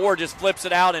then Moore just flips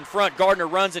it out in front. Gardner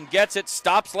runs and gets it,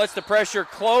 stops, lets the pressure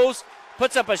close,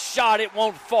 puts up a shot. It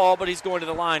won't fall, but he's going to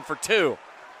the line for two.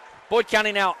 Boyd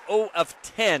County now 0 of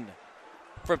 10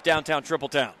 from downtown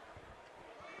Tripletown.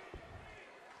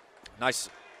 Nice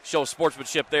show of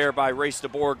sportsmanship there by Race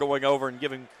DeBoer, going over and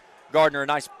giving Gardner a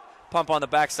nice pump on the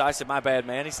backside. I said, my bad,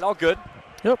 man. He said, all good.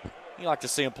 Yep. You like to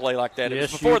see him play like that. Yes, It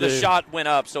was before the do. shot went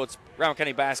up, so it's Rowan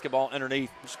County basketball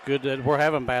underneath. It's good that we're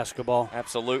having basketball.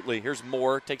 Absolutely. Here's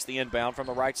Moore, takes the inbound from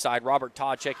the right side. Robert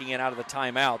Todd checking in out of the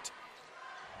timeout.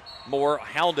 Moore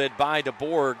hounded by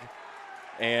DeBorg,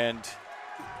 and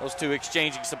those two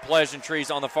exchanging some pleasantries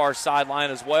on the far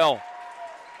sideline as well.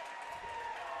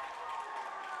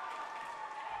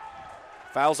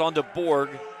 Fouls on DeBorg.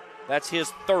 That's his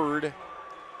third.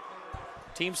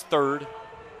 Team's third.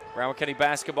 Rowan County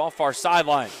basketball, far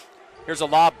sideline. Here's a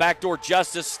lob, backdoor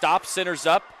Justice, stops, centers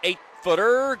up,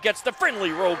 8-footer, gets the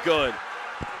friendly roll good.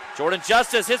 Jordan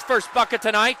Justice, his first bucket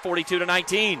tonight,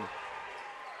 42-19.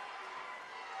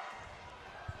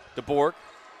 DeBorg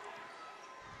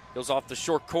goes off the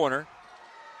short corner.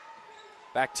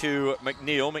 Back to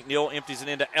McNeil. McNeil empties it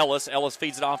into Ellis. Ellis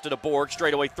feeds it off to DeBorg.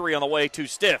 Straightaway three on the way, too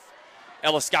stiff.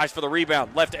 Ellis skies for the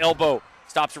rebound. Left elbow.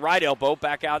 Stops right elbow.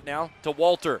 Back out now to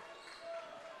Walter.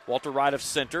 Walter right of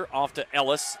center. Off to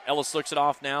Ellis. Ellis looks it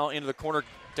off now into the corner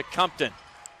to Compton.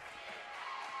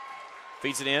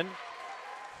 Feeds it in.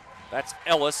 That's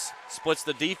Ellis. Splits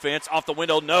the defense. Off the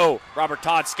window. No. Robert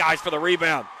Todd skies for the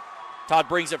rebound. Todd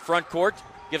brings it front court.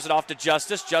 Gives it off to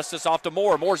Justice. Justice off to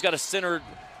Moore. Moore's got a centered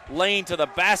lane to the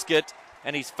basket.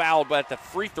 And he's fouled at the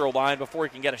free throw line before he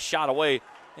can get a shot away.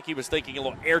 I think he was thinking a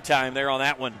little airtime there on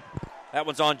that one. That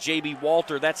one's on J.B.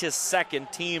 Walter. That's his second,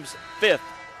 team's fifth.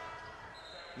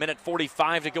 Minute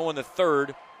 45 to go in the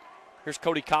third. Here's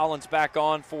Cody Collins back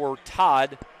on for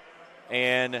Todd.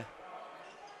 And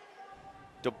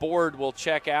DeBoard will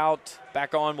check out.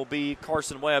 Back on will be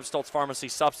Carson Webb, Stoltz Pharmacy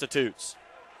substitutes.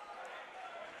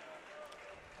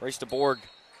 Race DeBoard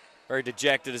very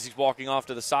dejected as he's walking off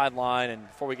to the sideline. And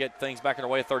before we get things back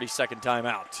underway, a 30-second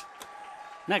timeout.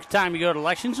 Next time you go to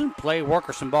Lexington, play, work,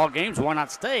 or some ball games, why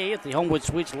not stay at the Homewood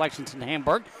Suites Lexington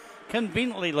Hamburg,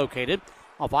 conveniently located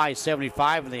off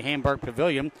I-75 in the Hamburg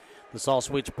Pavilion. This all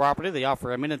suites property. They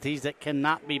offer amenities that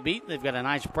cannot be beat. They've got a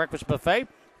nice breakfast buffet,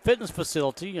 fitness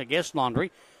facility, a guest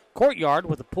laundry, courtyard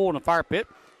with a pool and a fire pit,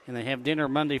 and they have dinner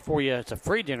Monday for you. It's a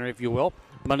free dinner, if you will,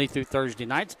 Monday through Thursday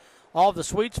nights. All of the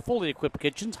suites, fully equipped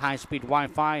kitchens, high-speed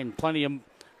Wi-Fi, and plenty of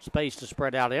space to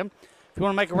spread out in. If you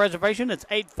want to make a reservation, it's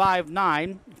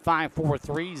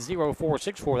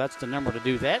 859-543-0464. That's the number to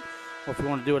do that. Or if you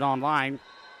want to do it online,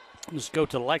 just go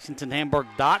to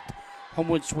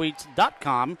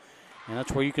lexingtonhamburg.homewoodsuites.com, and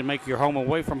that's where you can make your home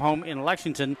away from home in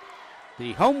Lexington.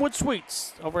 The Homewood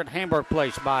Suites over at Hamburg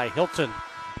Place by Hilton.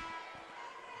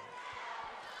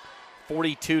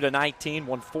 42-19,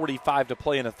 1:45 to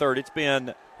play in the third. It's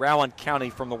been Rowan County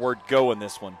from the word go in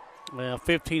this one. Well,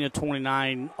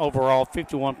 15-29 overall,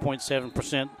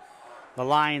 51.7%. The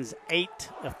Lions 8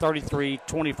 of 33,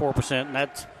 24%, and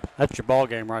that's your ball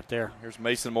game right there. Here's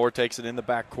Mason Moore, takes it in the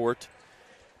backcourt.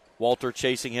 Walter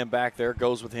chasing him back there,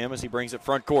 goes with him as he brings it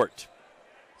front court.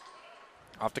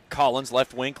 Off to Collins,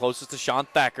 left wing, closest to Sean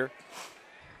Thacker.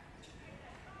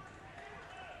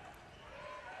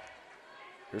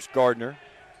 Here's Gardner.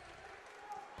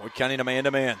 Boyd County to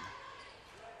man-to-man.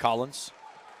 Collins.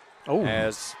 Oh.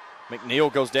 As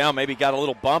McNeil goes down, maybe got a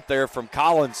little bump there from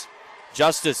Collins.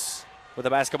 Justice with the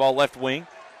basketball left wing.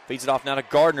 Feeds it off now to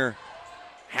Gardner.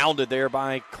 Hounded there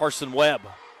by Carson Webb. So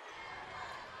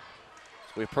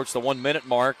we approach the 1 minute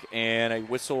mark, and a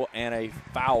whistle and a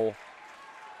foul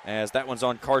as that one's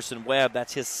on Carson Webb.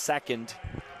 That's his second,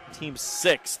 team's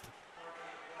sixth.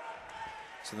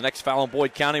 So the next foul on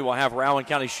Boyd County will have Rowan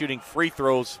County shooting free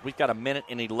throws. We've got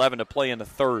 1:11 to play in the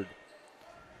third.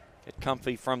 Get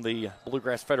comfy from the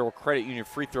Bluegrass Federal Credit Union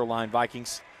free throw line,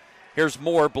 Vikings. Here's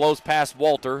Moore, blows past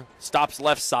Walter, stops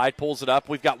left side, pulls it up.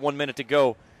 We've got 1 minute to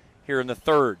go here in the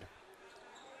third.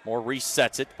 Moore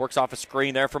resets it, works off a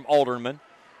screen there from Alderman.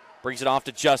 Brings it off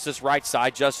to Justice, right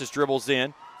side. Justice dribbles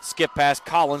in, skip past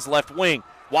Collins, left wing.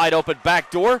 Wide open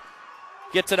back door,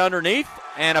 gets it underneath,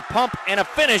 and a pump and a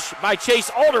finish by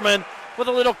Chase Alderman with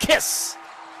a little kiss.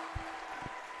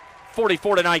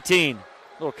 44-19.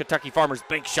 Little Kentucky Farmers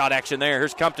bank shot action there.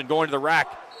 Here's Compton going to the rack.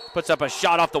 Puts up a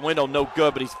shot off the window, no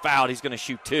good, but he's fouled. He's going to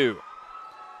shoot two.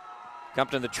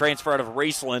 Compton, the transfer out of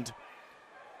Raceland.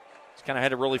 He's kind of had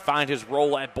to really find his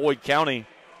role at Boyd County.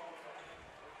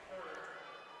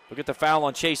 We'll get the foul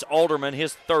on Chase Alderman,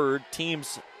 his third,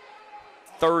 team's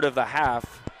third of the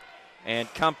half.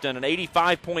 And Compton, an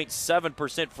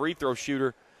 85.7% free throw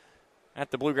shooter at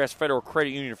the Bluegrass Federal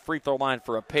Credit Union free throw line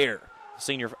for a pair.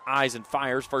 Senior eyes and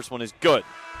fires. First one is good.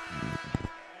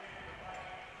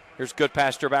 Here's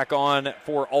Goodpaster back on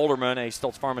for Alderman, a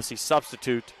Stoltz Pharmacy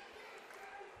substitute.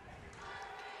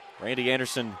 Randy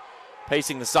Anderson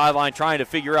pacing the sideline, trying to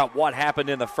figure out what happened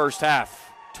in the first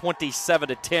half.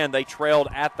 27-10, they trailed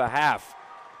at the half.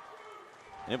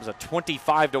 And it was a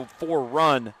 25-4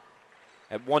 run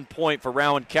at one point for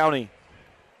Rowan County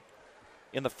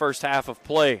in the first half of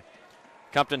play.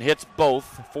 Compton hits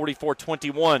both,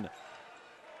 44-21.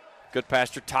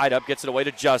 Goodpaster tied up, gets it away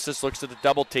to Justice, looks at the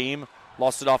double team,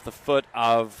 lost it off the foot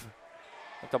of,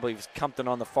 I believe it's Compton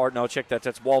on the far, no, check that,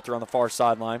 that's Walter on the far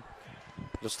sideline.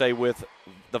 He'll stay with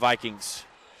the Vikings.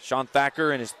 Sean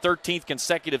Thacker in his 13th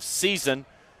consecutive season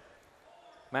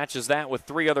matches that with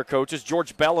three other coaches,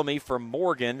 George Bellamy from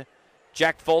Morgan,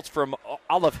 Jack Fultz from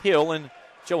Olive Hill, and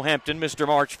Joe Hampton, Mr.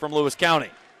 March from Lewis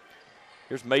County.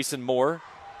 Here's Mason Moore.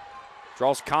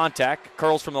 Draws contact,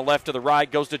 curls from the left to the right,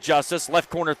 goes to Justice.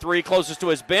 Left corner three, closest to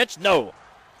his bench. No.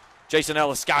 Jason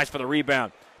Ellis skies for the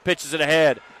rebound. Pitches it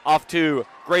ahead, off to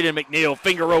Graydon McNeil.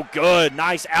 Finger roll good.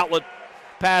 Nice outlet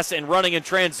pass and running in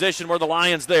transition were the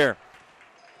Lions there.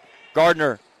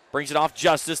 Gardner Brings it off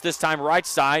Justice, this time right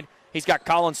side. He's got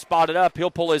Collins spotted up.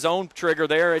 He'll pull his own trigger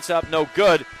there. It's up, no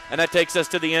good. And that takes us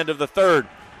to the end of the third.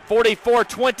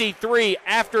 44-23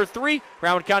 after 3.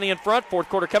 Rowan County in front. Fourth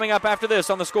quarter coming up after this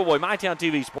on the Schoolboy MyTown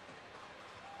TV Sports.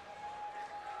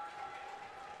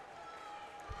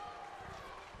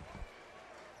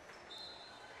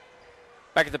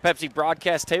 Back at the Pepsi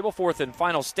broadcast table, fourth and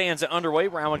final stanza underway.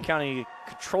 Rowan County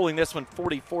controlling this one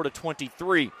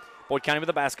 44-23. Boyd County with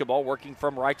the basketball, working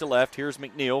from right to left. Here's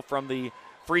McNeil from the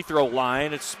free throw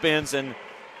line. It spins and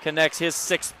connects his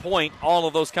 6th point. All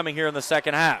of those coming here in the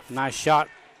second half. Nice shot.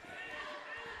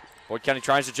 Boyd County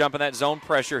tries to jump in that zone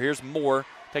pressure. Here's Moore.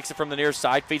 Takes it from the near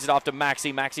side. Feeds it off to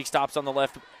Maxey. Maxey stops on the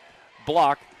left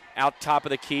block. Out top of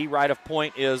the key. Right of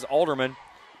point is Alderman.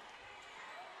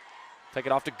 Take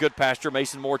it off to Goodpasture.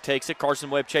 Mason Moore takes it. Carson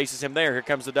Webb chases him there. Here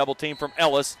comes the double team from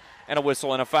Ellis. And a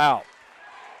whistle and a foul.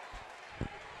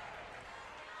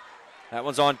 That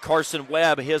one's on Carson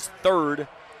Webb, his 3rd.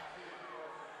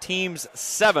 Team's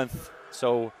 7th.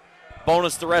 So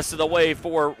bonus the rest of the way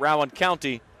for Rowan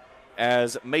County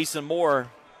as Mason Moore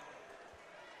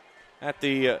at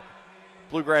the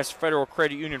Bluegrass Federal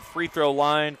Credit Union free throw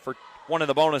line for one of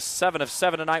the bonus. 7 of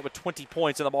 7 tonight with 20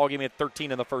 points in the ballgame. He had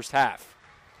 13 in the first half.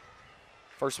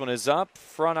 First one is up.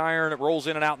 Front iron. It rolls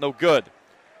in and out. No good.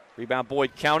 Rebound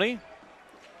Boyd County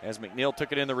as McNeil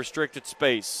took it in the restricted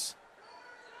space.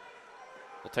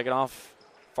 They'll take it off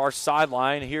far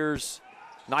sideline. Here's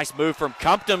nice move from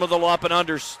Compton with a low up and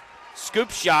under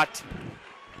scoop shot.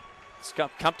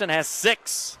 Compton has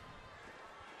 6.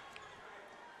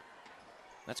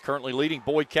 That's currently leading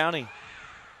Boyd County.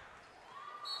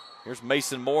 Here's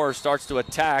Mason Moore, starts to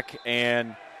attack,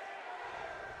 and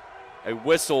a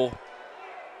whistle.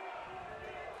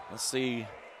 Let's see.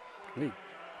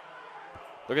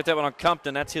 Look at that one on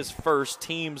Compton. That's his first.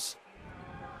 Team's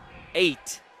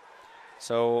 8.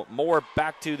 So Moore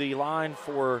back to the line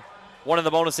for one of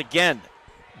the bonus again.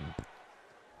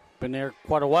 Been there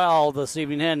quite a while this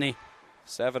evening, hasn't he?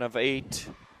 7 of 8.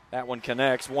 That one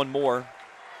connects. One more.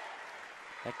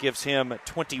 That gives him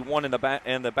 21 in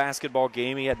the basketball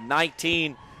game. He had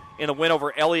 19 in the win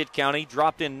over Elliott County.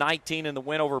 Dropped in 19 in the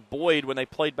win over Boyd when they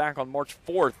played back on March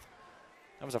 4th.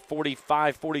 That was a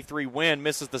 45-43 win.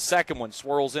 Misses the second one.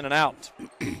 Swirls in and out.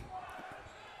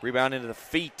 Rebound into the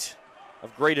feet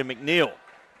of Graydon McNeil.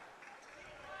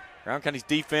 Rowan County's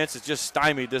defense has just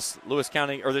stymied this Boyd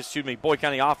County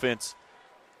offense.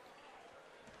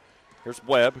 Here's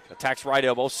Webb. Attacks right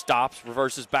elbow. Stops.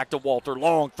 Reverses back to Walter.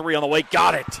 Long 3 on the way.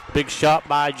 Got it. Big shot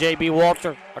by J.B.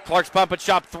 Walter. A Clark's Pump and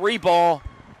Shop 3 ball.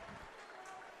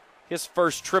 His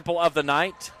first triple of the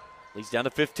night. Leads down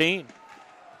to 15.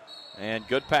 And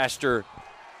Goodpasture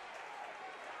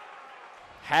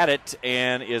had it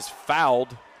and is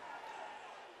fouled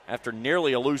after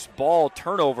nearly a loose ball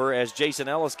turnover as Jason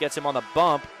Ellis gets him on the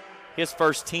bump. His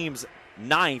first, team's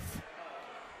 9th.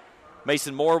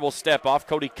 Mason Moore will step off.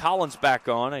 Cody Collins back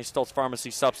on, a Stoltz Pharmacy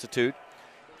substitute.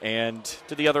 And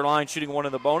to the other line, shooting one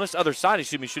of the bonus. Other side,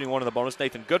 shooting one of the bonus,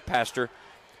 Nathan Goodpasture.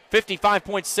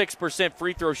 55.6%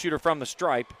 free throw shooter from the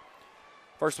stripe.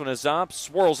 First one is up.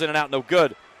 Swirls in and out, no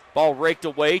good. Ball raked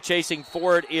away. Chasing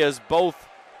for it is both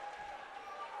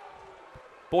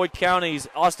Boyd County's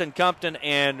Austin Compton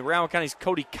and Rowan County's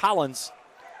Cody Collins.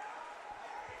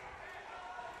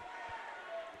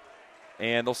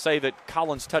 And they'll say that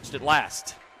Collins touched it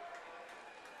last.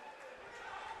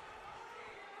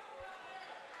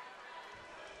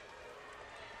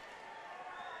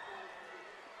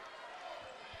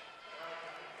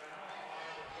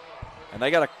 And they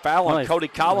got a foul on Cody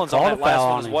Collins on that last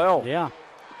one as well. Yeah.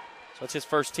 So it's his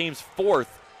first, team's 4th.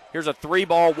 Here's a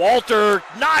 3-ball. Walter,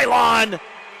 nylon.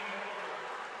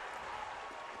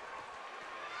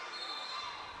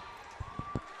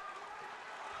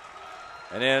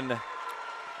 And then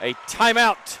a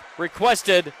timeout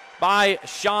requested by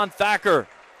Sean Thacker.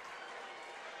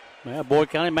 Yeah,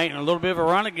 Boyd County making a little bit of a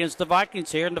run against the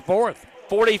Vikings here in the 4th.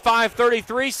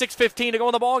 45-33, 6:15 to go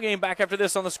in the ballgame. Back after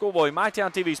this on the Schoolboy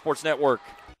MyTown TV Sports Network.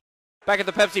 Back at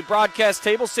the Pepsi broadcast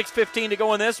table, 6:15 to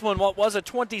go in this one. What was a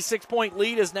 26-point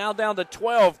lead is now down to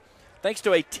 12, thanks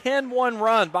to a 10-1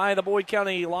 run by the Boyd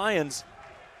County Lions.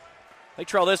 They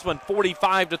trail this one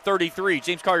 45-33.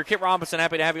 James Collier, Kit Robinson,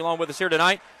 happy to have you along with us here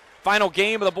tonight. Final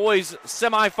game of the boys'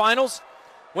 semifinals.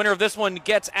 Winner of this one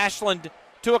gets Ashland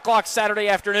 2 o'clock Saturday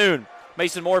afternoon.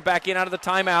 Mason Moore back in out of the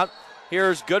timeout.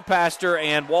 Here's Goodpasture,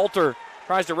 and Walter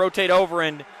tries to rotate over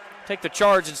and take the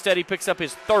charge. Instead, he picks up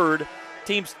his 3rd,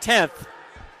 team's 10th.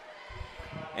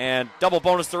 And double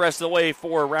bonus the rest of the way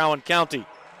for Rowan County.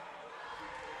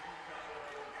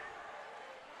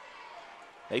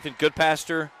 Nathan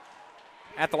Goodpasture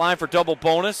at the line for double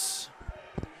bonus.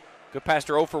 Goodpaster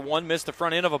 0 for 1, missed the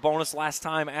front end of a bonus last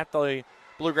time at the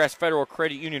Bluegrass Federal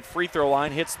Credit Union free throw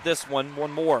line. Hits this one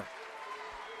more.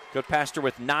 Goodpaster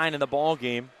with 9 in the ball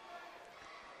game.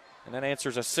 And that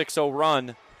answers a 6-0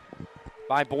 run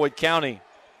by Boyd County.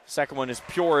 Second one is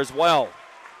pure as well.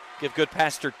 Give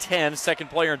Goodpaster 10, second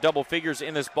player in double figures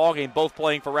in this ball game, both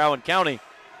playing for Rowan County.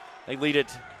 They lead it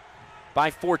by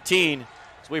 14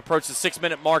 as we approach the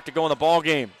 6-minute mark to go in the ball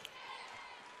game.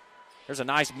 There's a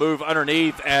nice move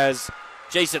underneath as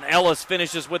Jason Ellis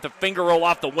finishes with a finger roll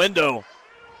off the window.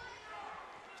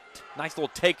 Nice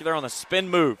little take there on the spin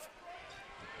move.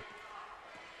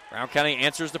 Rowan County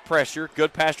answers the pressure.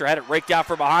 Goodpaster had it raked out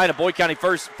from behind, and Boyd County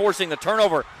first forcing the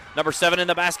turnover. Number 7 in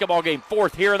the basketball game,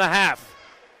 fourth here in the half.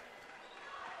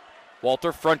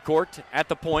 Walter front court at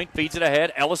the point, feeds it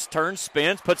ahead. Ellis turns,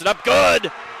 spins, puts it up,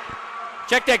 good.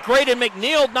 Check that grade, and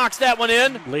McNeil knocks that one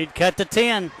in. Lead cut to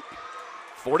 10.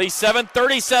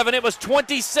 47-37. It was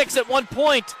 26 at one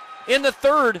point in the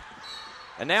third.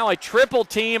 And now a triple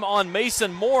team on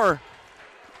Mason Moore.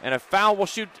 And a foul will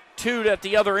shoot 2 at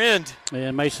the other end.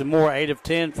 And Mason Moore, 8 of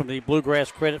 10 from the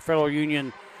Bluegrass Credit Federal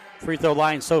Union free throw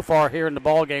line so far here in the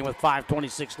ball game with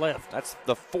 5:26 left. That's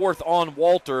the fourth on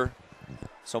Walter.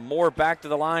 So Moore back to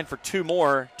the line for 2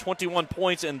 more. 21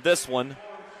 points in this one.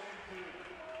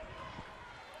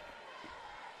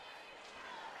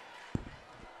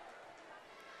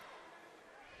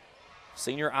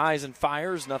 Senior eyes and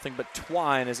fires, nothing but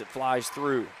twine as it flies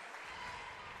through.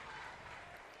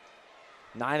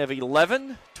 9 of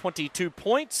 11, 22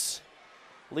 points,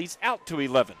 leads out to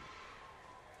 11.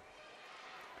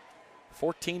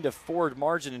 14-4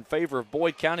 margin in favor of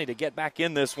Boyd County to get back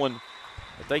in this one.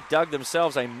 But they dug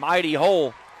themselves a mighty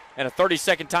hole, and a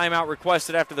 30-second timeout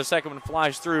requested after the second one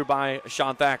flies through by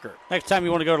Sean Thacker. Next time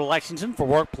you want to go to Lexington for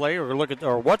work, play, or look at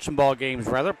or watch some ball games,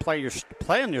 rather play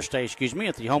on your stay,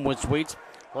 at the Homewood Suites,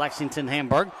 Lexington,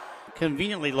 Hamburg,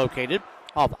 conveniently located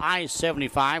off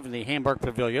I-75 in the Hamburg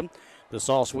Pavilion. The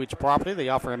Saul Suites property, they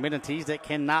offer amenities that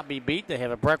cannot be beat. They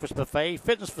have a breakfast buffet,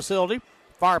 fitness facility,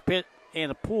 fire pit, and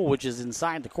a pool, which is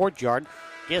inside the courtyard,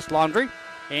 guest laundry,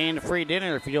 and a free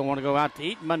dinner if you don't want to go out to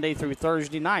eat Monday through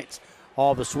Thursday nights.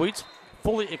 All the suites,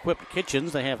 fully equipped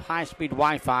kitchens. They have high-speed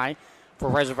Wi-Fi. For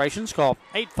reservations, call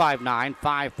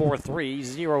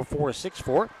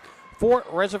 859-543-0464 for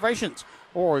reservations.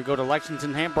 Or go to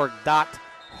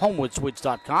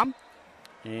lexingtonhamburg.homewoodsuites.com.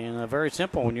 And very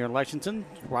simple, when you're in Lexington,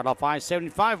 right off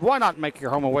I-75, why not make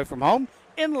your home away from home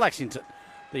in Lexington?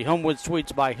 The Homewood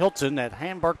Suites by Hilton at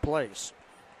Hamburg Place.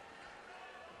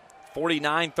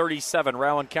 49-37,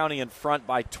 Rowan County in front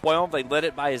by 12. They led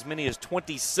it by as many as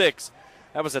 26.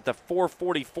 That was at the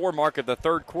 4:44 mark of the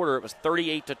third quarter. It was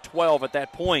 38-12 at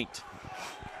that point.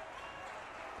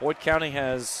 Boyd County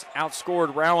has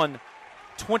outscored Rowan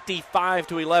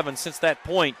 25-11 since that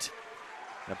point.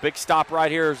 And a big stop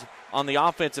right here is on the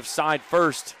offensive side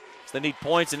first. So they need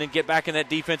points and then get back in that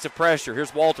defensive pressure.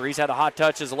 Here's Walter. He's had a hot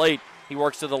touch as late. He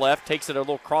works to the left, takes it a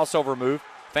little crossover move,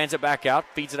 fans it back out,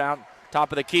 feeds it out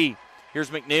top of the key. Here's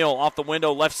McNeil off the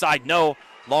window, left side, no.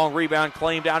 Long rebound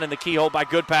claimed out in the keyhole by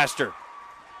Goodpaster.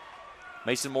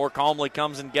 Mason Moore calmly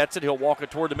comes and gets it. He'll walk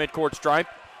it toward the midcourt stripe.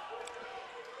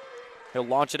 He'll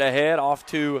launch it ahead off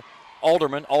to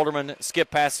Alderman. Alderman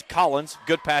skip past Collins.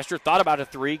 Goodpaster thought about a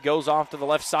three, goes off to the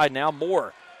left side now.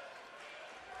 Moore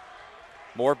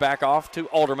back off to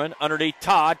Alderman. Underneath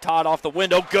Todd. Todd off the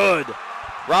window. Good.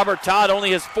 Robert Todd,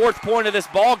 only his fourth point of this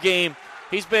ball game.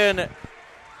 He's been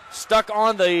stuck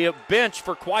on the bench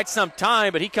for quite some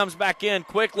time, but he comes back in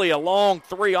quickly. A long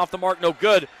three off the mark, no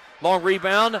good. Long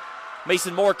rebound.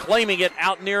 Mason Moore claiming it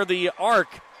out near the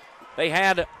arc. They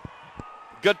had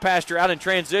Goodpaster out in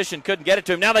transition, couldn't get it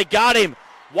to him. Now they got him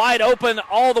wide open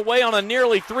all the way on a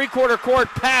nearly three-quarter court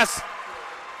pass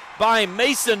by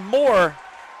Mason Moore.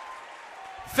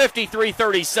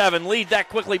 53-37, lead that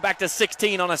quickly back to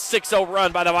 16 on a 6-0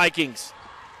 run by the Vikings.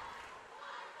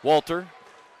 Walter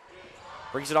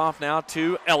brings it off now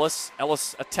to Ellis.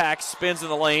 Ellis attacks, spins in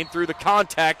the lane, through the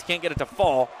contact, can't get it to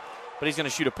fall, but he's going to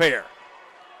shoot a pair.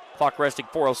 Clock resting,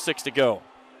 4:06 to go.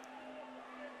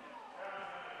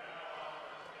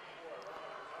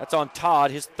 That's on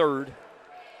Todd, his third.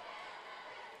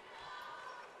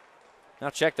 Now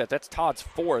check that, that's Todd's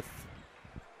fourth.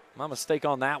 My mistake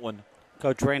on that one.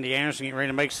 Coach Randy Anderson getting ready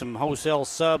to make some wholesale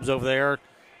subs over there in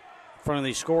front of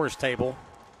the scorers table.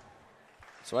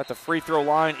 So at the free throw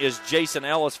line is Jason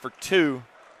Ellis for two.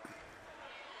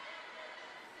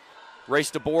 Race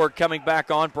to board coming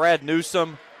back on. Brad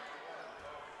Newsom,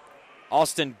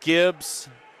 Austin Gibbs,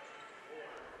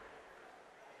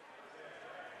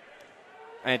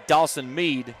 and Dawson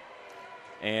Mead.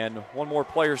 And one more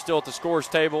player still at the scores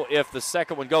table if the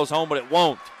second one goes home, but it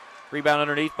won't. Rebound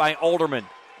underneath by Alderman.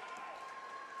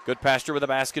 Goodpasture with the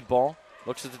basketball.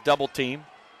 Looks at the double team.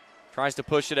 Tries to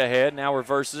push it ahead. Now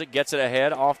reverses it. Gets it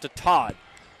ahead. Off to Todd.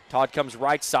 Todd comes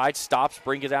right side. Stops.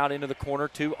 Brings it out into the corner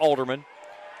to Alderman.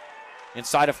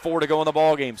 Inside of 4 to go in the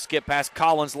ballgame. Skip past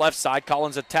Collins left side.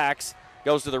 Collins attacks.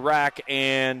 Goes to the rack.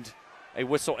 And a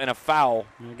whistle and a foul.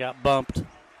 He got bumped.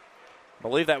 I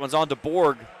believe that one's on to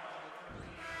Borg.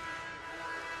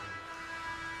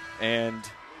 And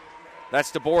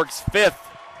that's DeBorg's 5th.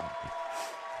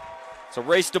 So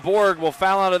Race DeBorg will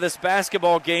foul out of this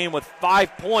basketball game with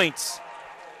 5 points.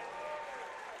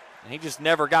 And he just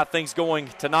never got things going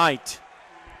tonight.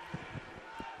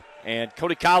 And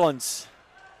Cody Collins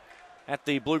at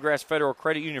the Bluegrass Federal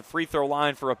Credit Union free throw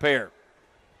line for a pair.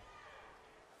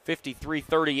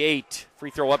 53-38. Free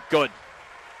throw up good.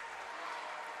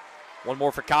 One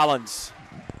more for Collins.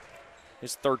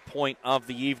 His 3rd point of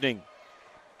the evening.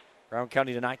 Rowan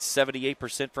County tonight,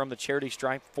 78% from the charity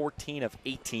stripe, 14 of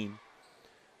 18.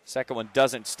 Second one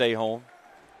doesn't stay home.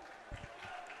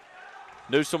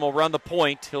 Newsom will run the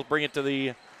point. He'll bring it to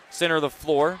the center of the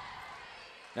floor.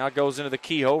 Now it goes into the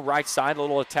keyhole, right side. A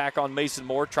little attack on Mason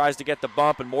Moore. Tries to get the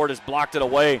bump, and Moore just blocked it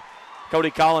away.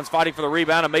 Cody Collins fighting for the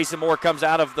rebound, and Mason Moore comes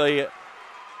out of the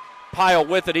pile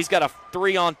with it. He's got a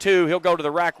 3-on-2. He'll go to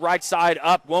the rack, right side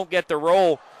up. Won't get the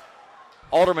roll.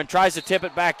 Alderman tries to tip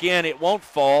it back in. It won't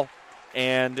fall.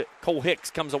 And Cole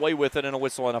Hicks comes away with it and a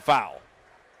whistle and a foul.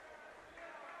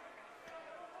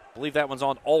 I believe that one's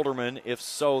on Alderman. If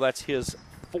so, that's his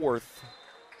 4th.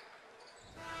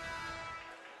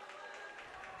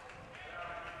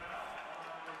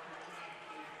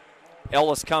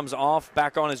 Ellis comes off.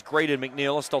 Back on is Graydon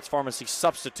McNeil, a Stultz Pharmacy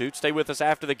substitute. Stay with us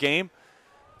after the game.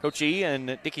 Coach E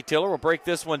and Dickie Tiller will break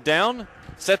this one down,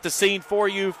 set the scene for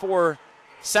you for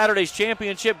Saturday's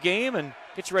championship game, and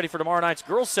get you ready for tomorrow night's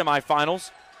girls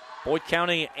semifinals. Boyd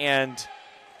County and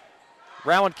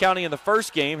Rowan County in the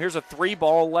first game. Here's a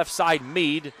 3-ball left side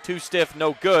Meade. Too stiff,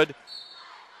 no good.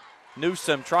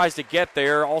 Newsom tries to get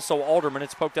there. Also Alderman.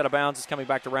 It's poked out of bounds. It's coming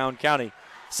back to Rowan County.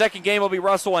 Second game will be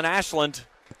Russell and Ashland.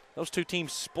 Those two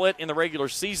teams split in the regular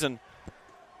season.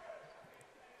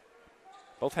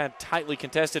 Both had tightly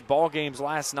contested ball games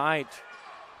last night.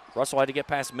 Russell had to get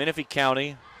past Menifee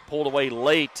County. Pulled away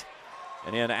late.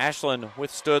 And then Ashland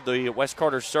withstood the West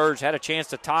Carter surge. Had a chance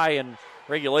to tie in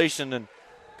regulation and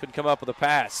couldn't come up with a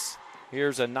pass.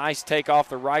 Here's a nice take off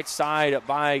the right side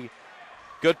by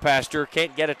Goodpasture.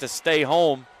 Can't get it to stay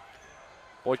home.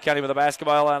 Boyd County with the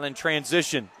basketball out in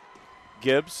transition.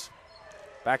 Gibbs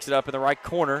backs it up in the right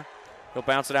corner. He'll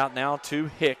bounce it out now to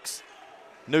Hicks.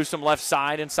 Newsom left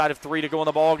side, inside of 3 to go in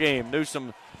the ball game.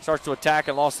 Newsom starts to attack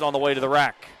and lost it on the way to the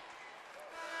rack.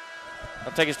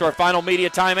 I'll take us to our final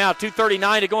media timeout.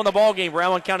 2:39 to go in the ball game.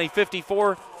 Rowan County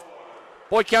 54,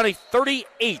 Boyd County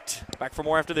 38. Back for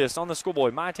more after this on the Schoolboy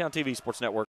MyTown TV Sports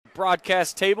Network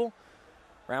broadcast table.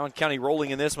 Rowan County rolling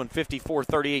in this one,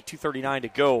 54-38, 2:39 to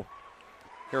go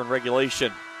here in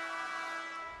regulation.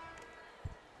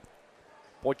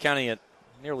 Boyd County at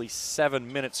nearly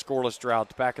 7-minute scoreless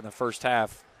drought back in the first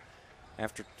half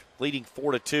after leading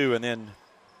 4-2, and then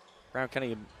Rowan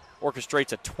County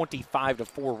orchestrates a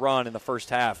 25-4 run in the first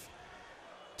half.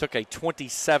 Took a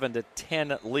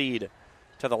 27-10 lead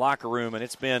to the locker room, and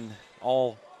it's been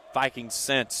all Vikings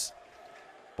since.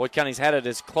 Boyd County's had it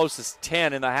as close as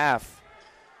 10 in the half,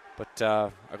 but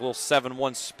a little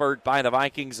 7-1 spurt by the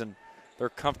Vikings, and they're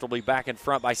comfortably back in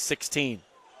front by 16.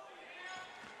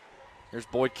 Here's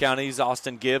Boyd County's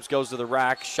Austin Gibbs goes to the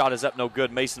rack. Shot is up, no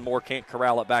good. Mason Moore can't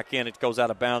corral it back in. It goes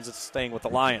out of bounds. It's staying with the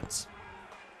Lions.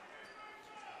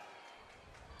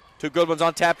 Two good ones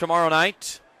on tap tomorrow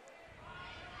night.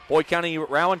 Boyd County,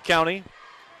 Rowan County.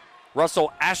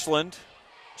 Russell Ashland.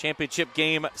 Championship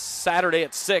game Saturday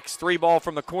at 6. 3-ball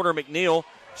from the corner. McNeil.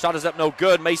 Shot is up, no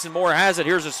good. Mason Moore has it.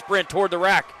 Here's a sprint toward the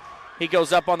rack. He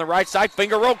goes up on the right side.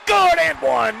 Finger roll. Good and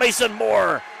one. Mason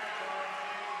Moore.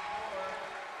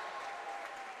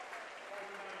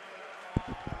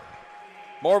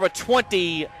 More of a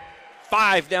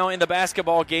 25 now in the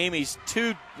basketball game. He's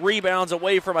 2 rebounds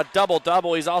away from a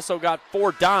double-double. He's also got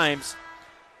 4 dimes.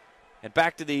 And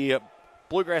back to the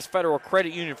Bluegrass Federal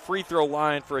Credit Union free throw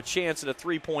line for a chance at a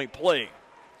 3-point play.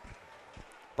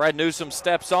 Brad Newsom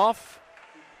steps off.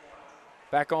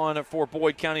 Back on for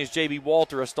Boyd County is J.B.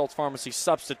 Walter, a Stultz Pharmacy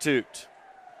substitute.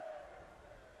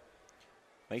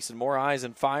 Mason Moore eyes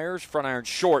and fires. Front iron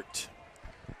short.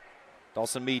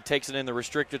 Dawson Meade takes it in the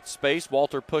restricted space.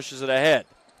 Walter pushes it ahead.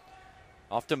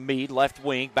 Off to Meade, left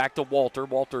wing, back to Walter.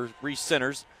 Walter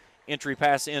re-centers. Entry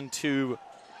pass into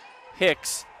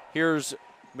Hicks. Here's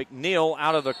McNeil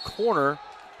out of the corner,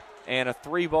 and a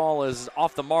 3 ball is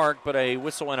off the mark, but a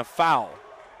whistle and a foul.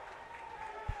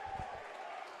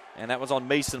 And that was on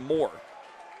Mason Moore,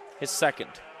 his second.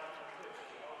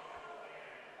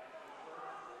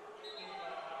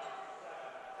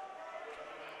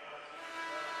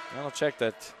 I'll check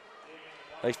that.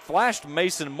 They flashed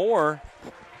Mason Moore.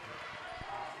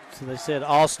 So they said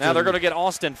Austin. Now they're going to get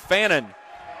Austin Fannin.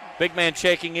 Big man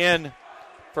checking in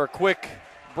for a quick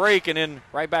break, and then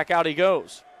right back out he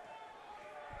goes.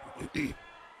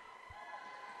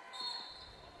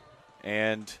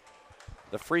 And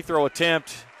the free throw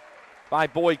attempt by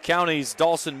Boyd County's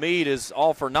Dawson Meade is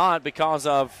all for naught because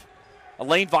of a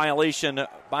lane violation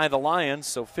by the Lions.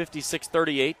 So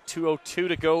 56-38, 2:02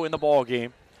 to go in the ball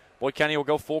game. Boyd County will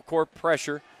go full court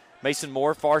pressure. Mason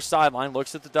Moore, far sideline,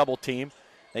 looks at the double team.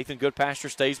 Nathan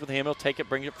Goodpasture stays with him. He'll take it,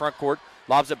 bring it front court,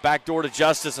 lobs it back door to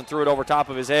Justice and threw it over top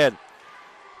of his head.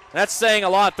 That's saying a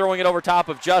lot, throwing it over top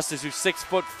of Justice, who's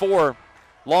 6'4",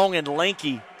 long and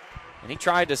lanky. And he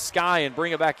tried to sky and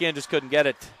bring it back in, just couldn't get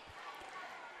it.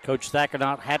 Coach Thacker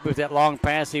not happy with that long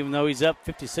pass, even though he's up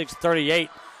 56-38.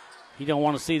 He don't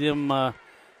want to see them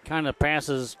kind of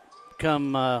passes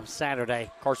come Saturday.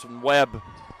 Carson Webb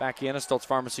back in, a Stoltz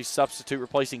Pharmacy substitute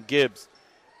replacing Gibbs.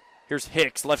 Here's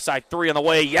Hicks, left side three on the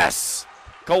way. Yes!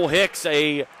 Cole Hicks,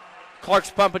 a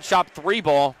Clark's Pump and Shop 3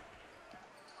 ball.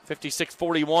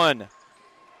 56-41.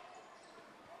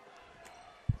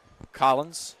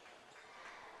 Collins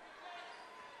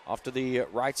off to the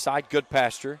right side,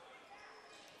 Goodpasture.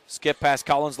 Skip past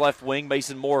Collins, left wing.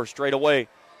 Mason Moore straight away.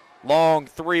 Long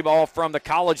 3 ball from the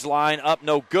college line, up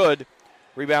no good.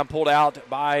 Rebound pulled out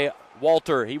by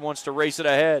Walter. He wants to race it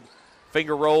ahead.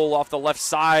 Finger roll off the left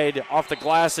side, off the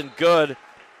glass and good.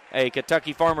 A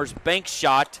Kentucky Farmers bank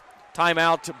shot.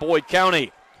 Timeout, Boyd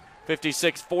County.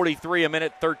 56-43, a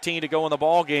minute 13 to go in the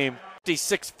ball game.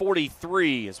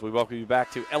 56-43 as we welcome you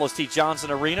back to LST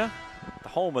Johnson Arena, the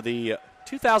home of the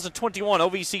 2021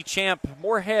 OVC champ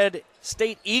Moorhead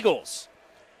State Eagles.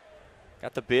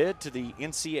 Got the bid to the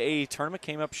NCAA tournament,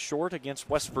 came up short against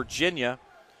West Virginia.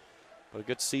 But a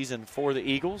good season for the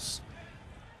Eagles.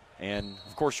 And,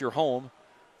 of course, your home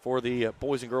for the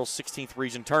boys and girls 16th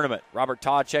region tournament. Robert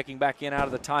Todd checking back in out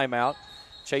of the timeout.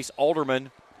 Chase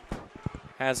Alderman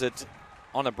has it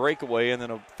on a breakaway and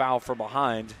then a foul from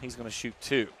behind. He's going to shoot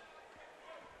 2.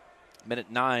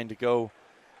 Minute 9 to go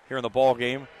here in the ball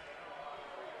game.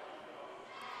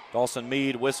 Dawson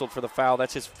Meade whistled for the foul.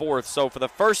 That's his 4th. So for the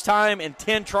first time in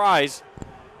 10 tries,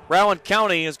 Rowan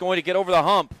County is going to get over the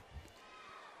hump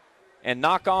and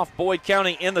knock off Boyd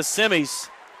County in the semis.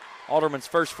 Alderman's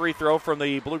first free throw from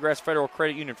the Bluegrass Federal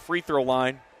Credit Union free throw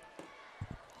line.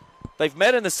 They've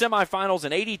met in the semifinals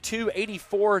in 82,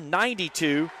 84,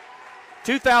 92,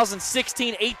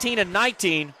 2016, 18, and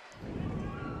 19.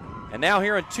 And now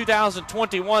here in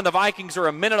 2021, the Vikings are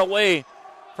a minute away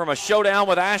from a showdown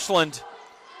with Ashland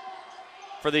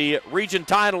for the region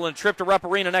title and trip to Rupp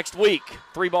Arena next week.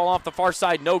 3 ball off the far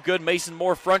side, no good. Mason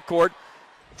Moore front court.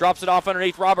 Drops it off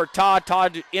underneath Robert Todd.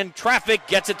 Todd in traffic,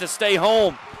 gets it to stay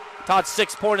home. Todd's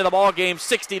 6th point of the ball game,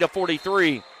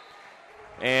 60-43.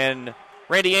 And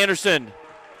Randy Anderson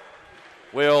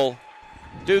will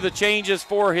do the changes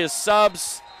for his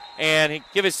subs and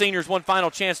give his seniors one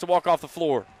final chance to walk off the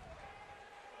floor.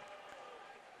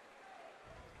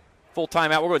 Full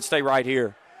timeout. We're going to stay right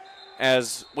here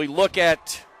as we look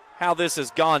at how this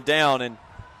has gone down, and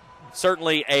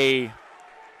certainly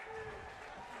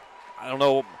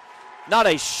not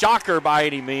a shocker by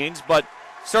any means, but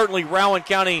certainly Rowan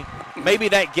County, maybe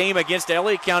that game against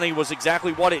Elliott County was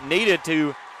exactly what it needed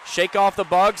to shake off the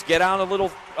bugs, get out a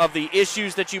little of the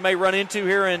issues that you may run into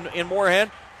here in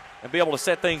Moorhead, and be able to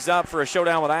set things up for a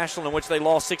showdown with Ashland in which they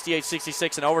lost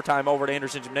 68-66 in overtime over at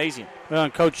Anderson Gymnasium. Well,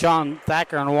 and Coach Sean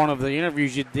Thacker, on one of the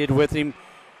interviews you did with him,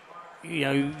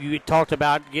 you talked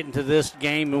about getting to this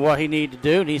game and what he needed to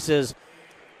do, and he says,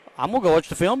 I'm going to go watch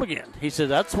the film again. He said,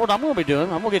 that's what I'm going to be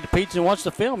doing. I'm going to get the pizza and watch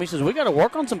the film. He says, we got to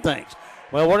work on some things.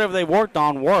 Well, whatever they worked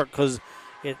on worked, because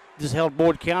it just held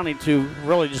Boyd County to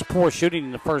really just poor shooting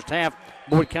in the first half.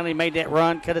 Boyd County made that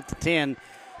run, cut it to 10,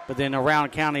 but then Rowan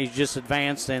County just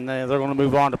advanced, and they're going to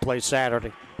move on to play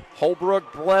Saturday.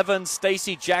 Holbrook, Blevins,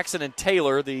 Stacy, Jackson, and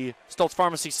Taylor, the Stoltz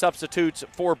Pharmacy substitutes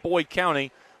for Boyd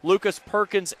County. Lucas,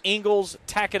 Perkins, Ingalls,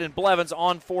 Tackett, and Blevins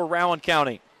on for Rowan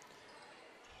County.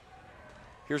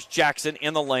 Here's Jackson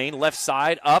in the lane, left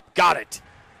side, up, got it.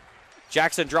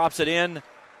 Jackson drops it in,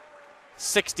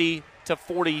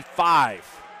 60-45.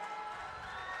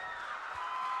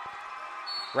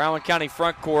 Rowan County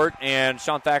front court, and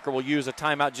Sean Thacker will use a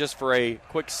timeout just for a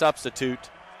quick substitute.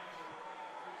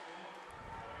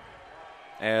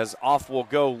 as off will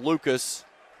go Lucas.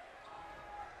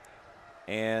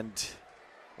 And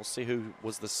we'll see who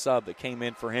was the sub that came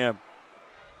in for him.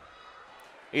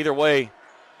 Either way,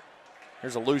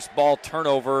 here's a loose ball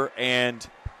turnover, and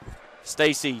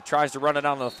Stacy tries to run it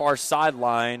on the far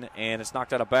sideline, and it's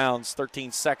knocked out of bounds.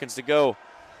 13 seconds to go.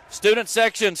 Student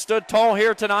section stood tall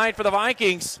here tonight for the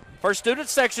Vikings. First student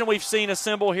section we've seen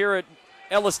assemble here at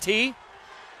LST.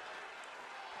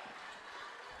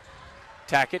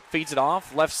 Tackett feeds it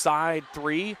off, left side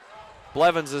 3.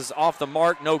 Blevins is off the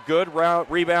mark, no good.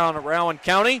 Rebound Rowan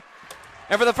County.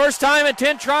 And for the first time in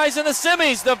 10 tries in the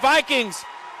semis, the Vikings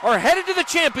are headed to the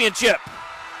championship.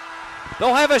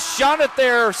 They'll have a shot at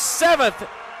their 7th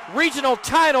regional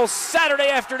title Saturday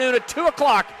afternoon at 2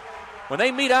 o'clock when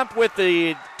they meet up with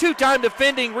the 2-time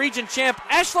defending region champ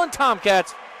Ashland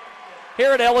Tomcats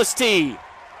here at LST.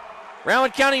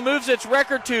 Rowan County moves its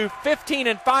record to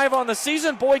 15-5 on the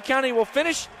season. Boyd County will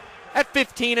finish at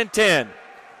 15-10.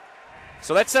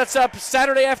 So that sets up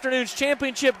Saturday afternoon's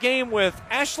championship game with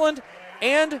Ashland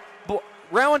and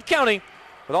Rowan County,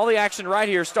 with all the action right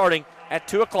here starting at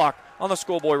 2 o'clock on the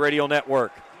Schoolboy Radio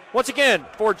Network. Once again,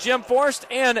 for Jim Forrest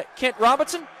and Kent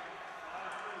Robinson,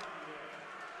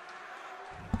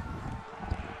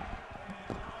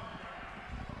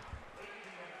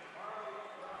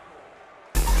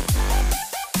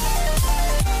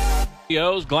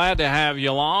 glad to have you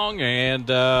along. And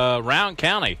Rowan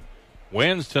County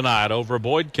wins tonight over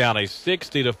Boyd County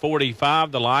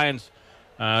 60-45. The Lions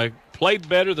played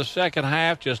better the second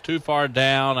half, just too far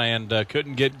down, and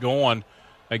couldn't get going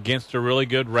against a really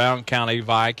good Rowan County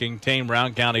Viking team.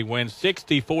 Rowan County wins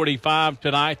 60-45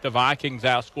 tonight. The Vikings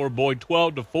outscored Boyd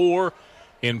 12-4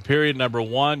 in period number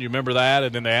 1. You remember that?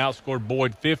 And then they outscored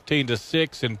Boyd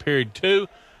 15-6 in period 2.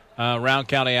 Rowan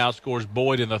County outscores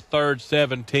Boyd in the third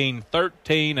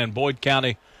 17-13, and Boyd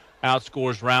County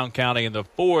outscores Rowan County in the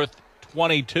fourth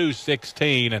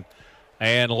 22-16,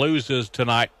 and loses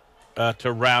tonight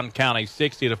to Rowan County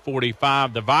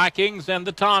 60-45. The Vikings and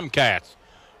the Tomcats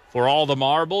for all the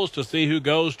marbles to see who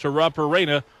goes to Rupp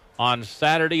Arena on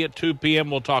Saturday at 2 p.m.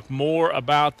 We'll talk more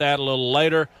about that a little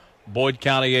later. Boyd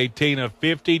County 18 of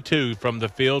 52 from the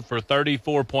field for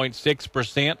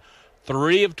 34.6%.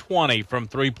 3 of 20 from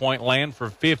three-point land for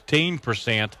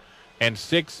 15%, and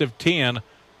 6 of 10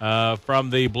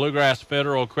 from the Bluegrass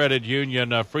Federal Credit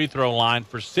Union free throw line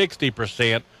for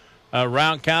 60%.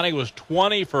 Rowan County was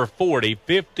 20 for 40,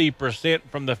 50%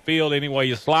 from the field any way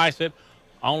you slice it.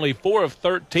 Only 4 of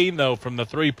 13, though, from the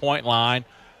three-point line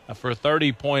for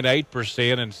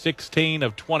 30.8%, and 16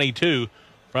 of 22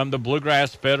 from the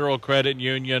Bluegrass Federal Credit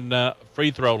Union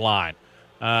free throw line.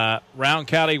 Rowan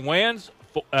County wins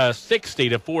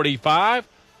 60-45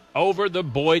 over the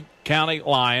Boyd County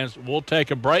Lions. We'll take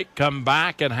a break, come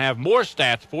back, and have more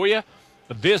stats for you.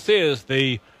 This is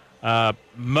the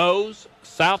Moe's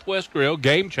Southwest Grill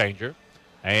Game Changer,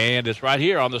 and it's right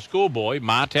here on the Schoolboy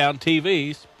MyTown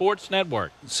TV Sports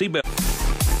Network. Seabed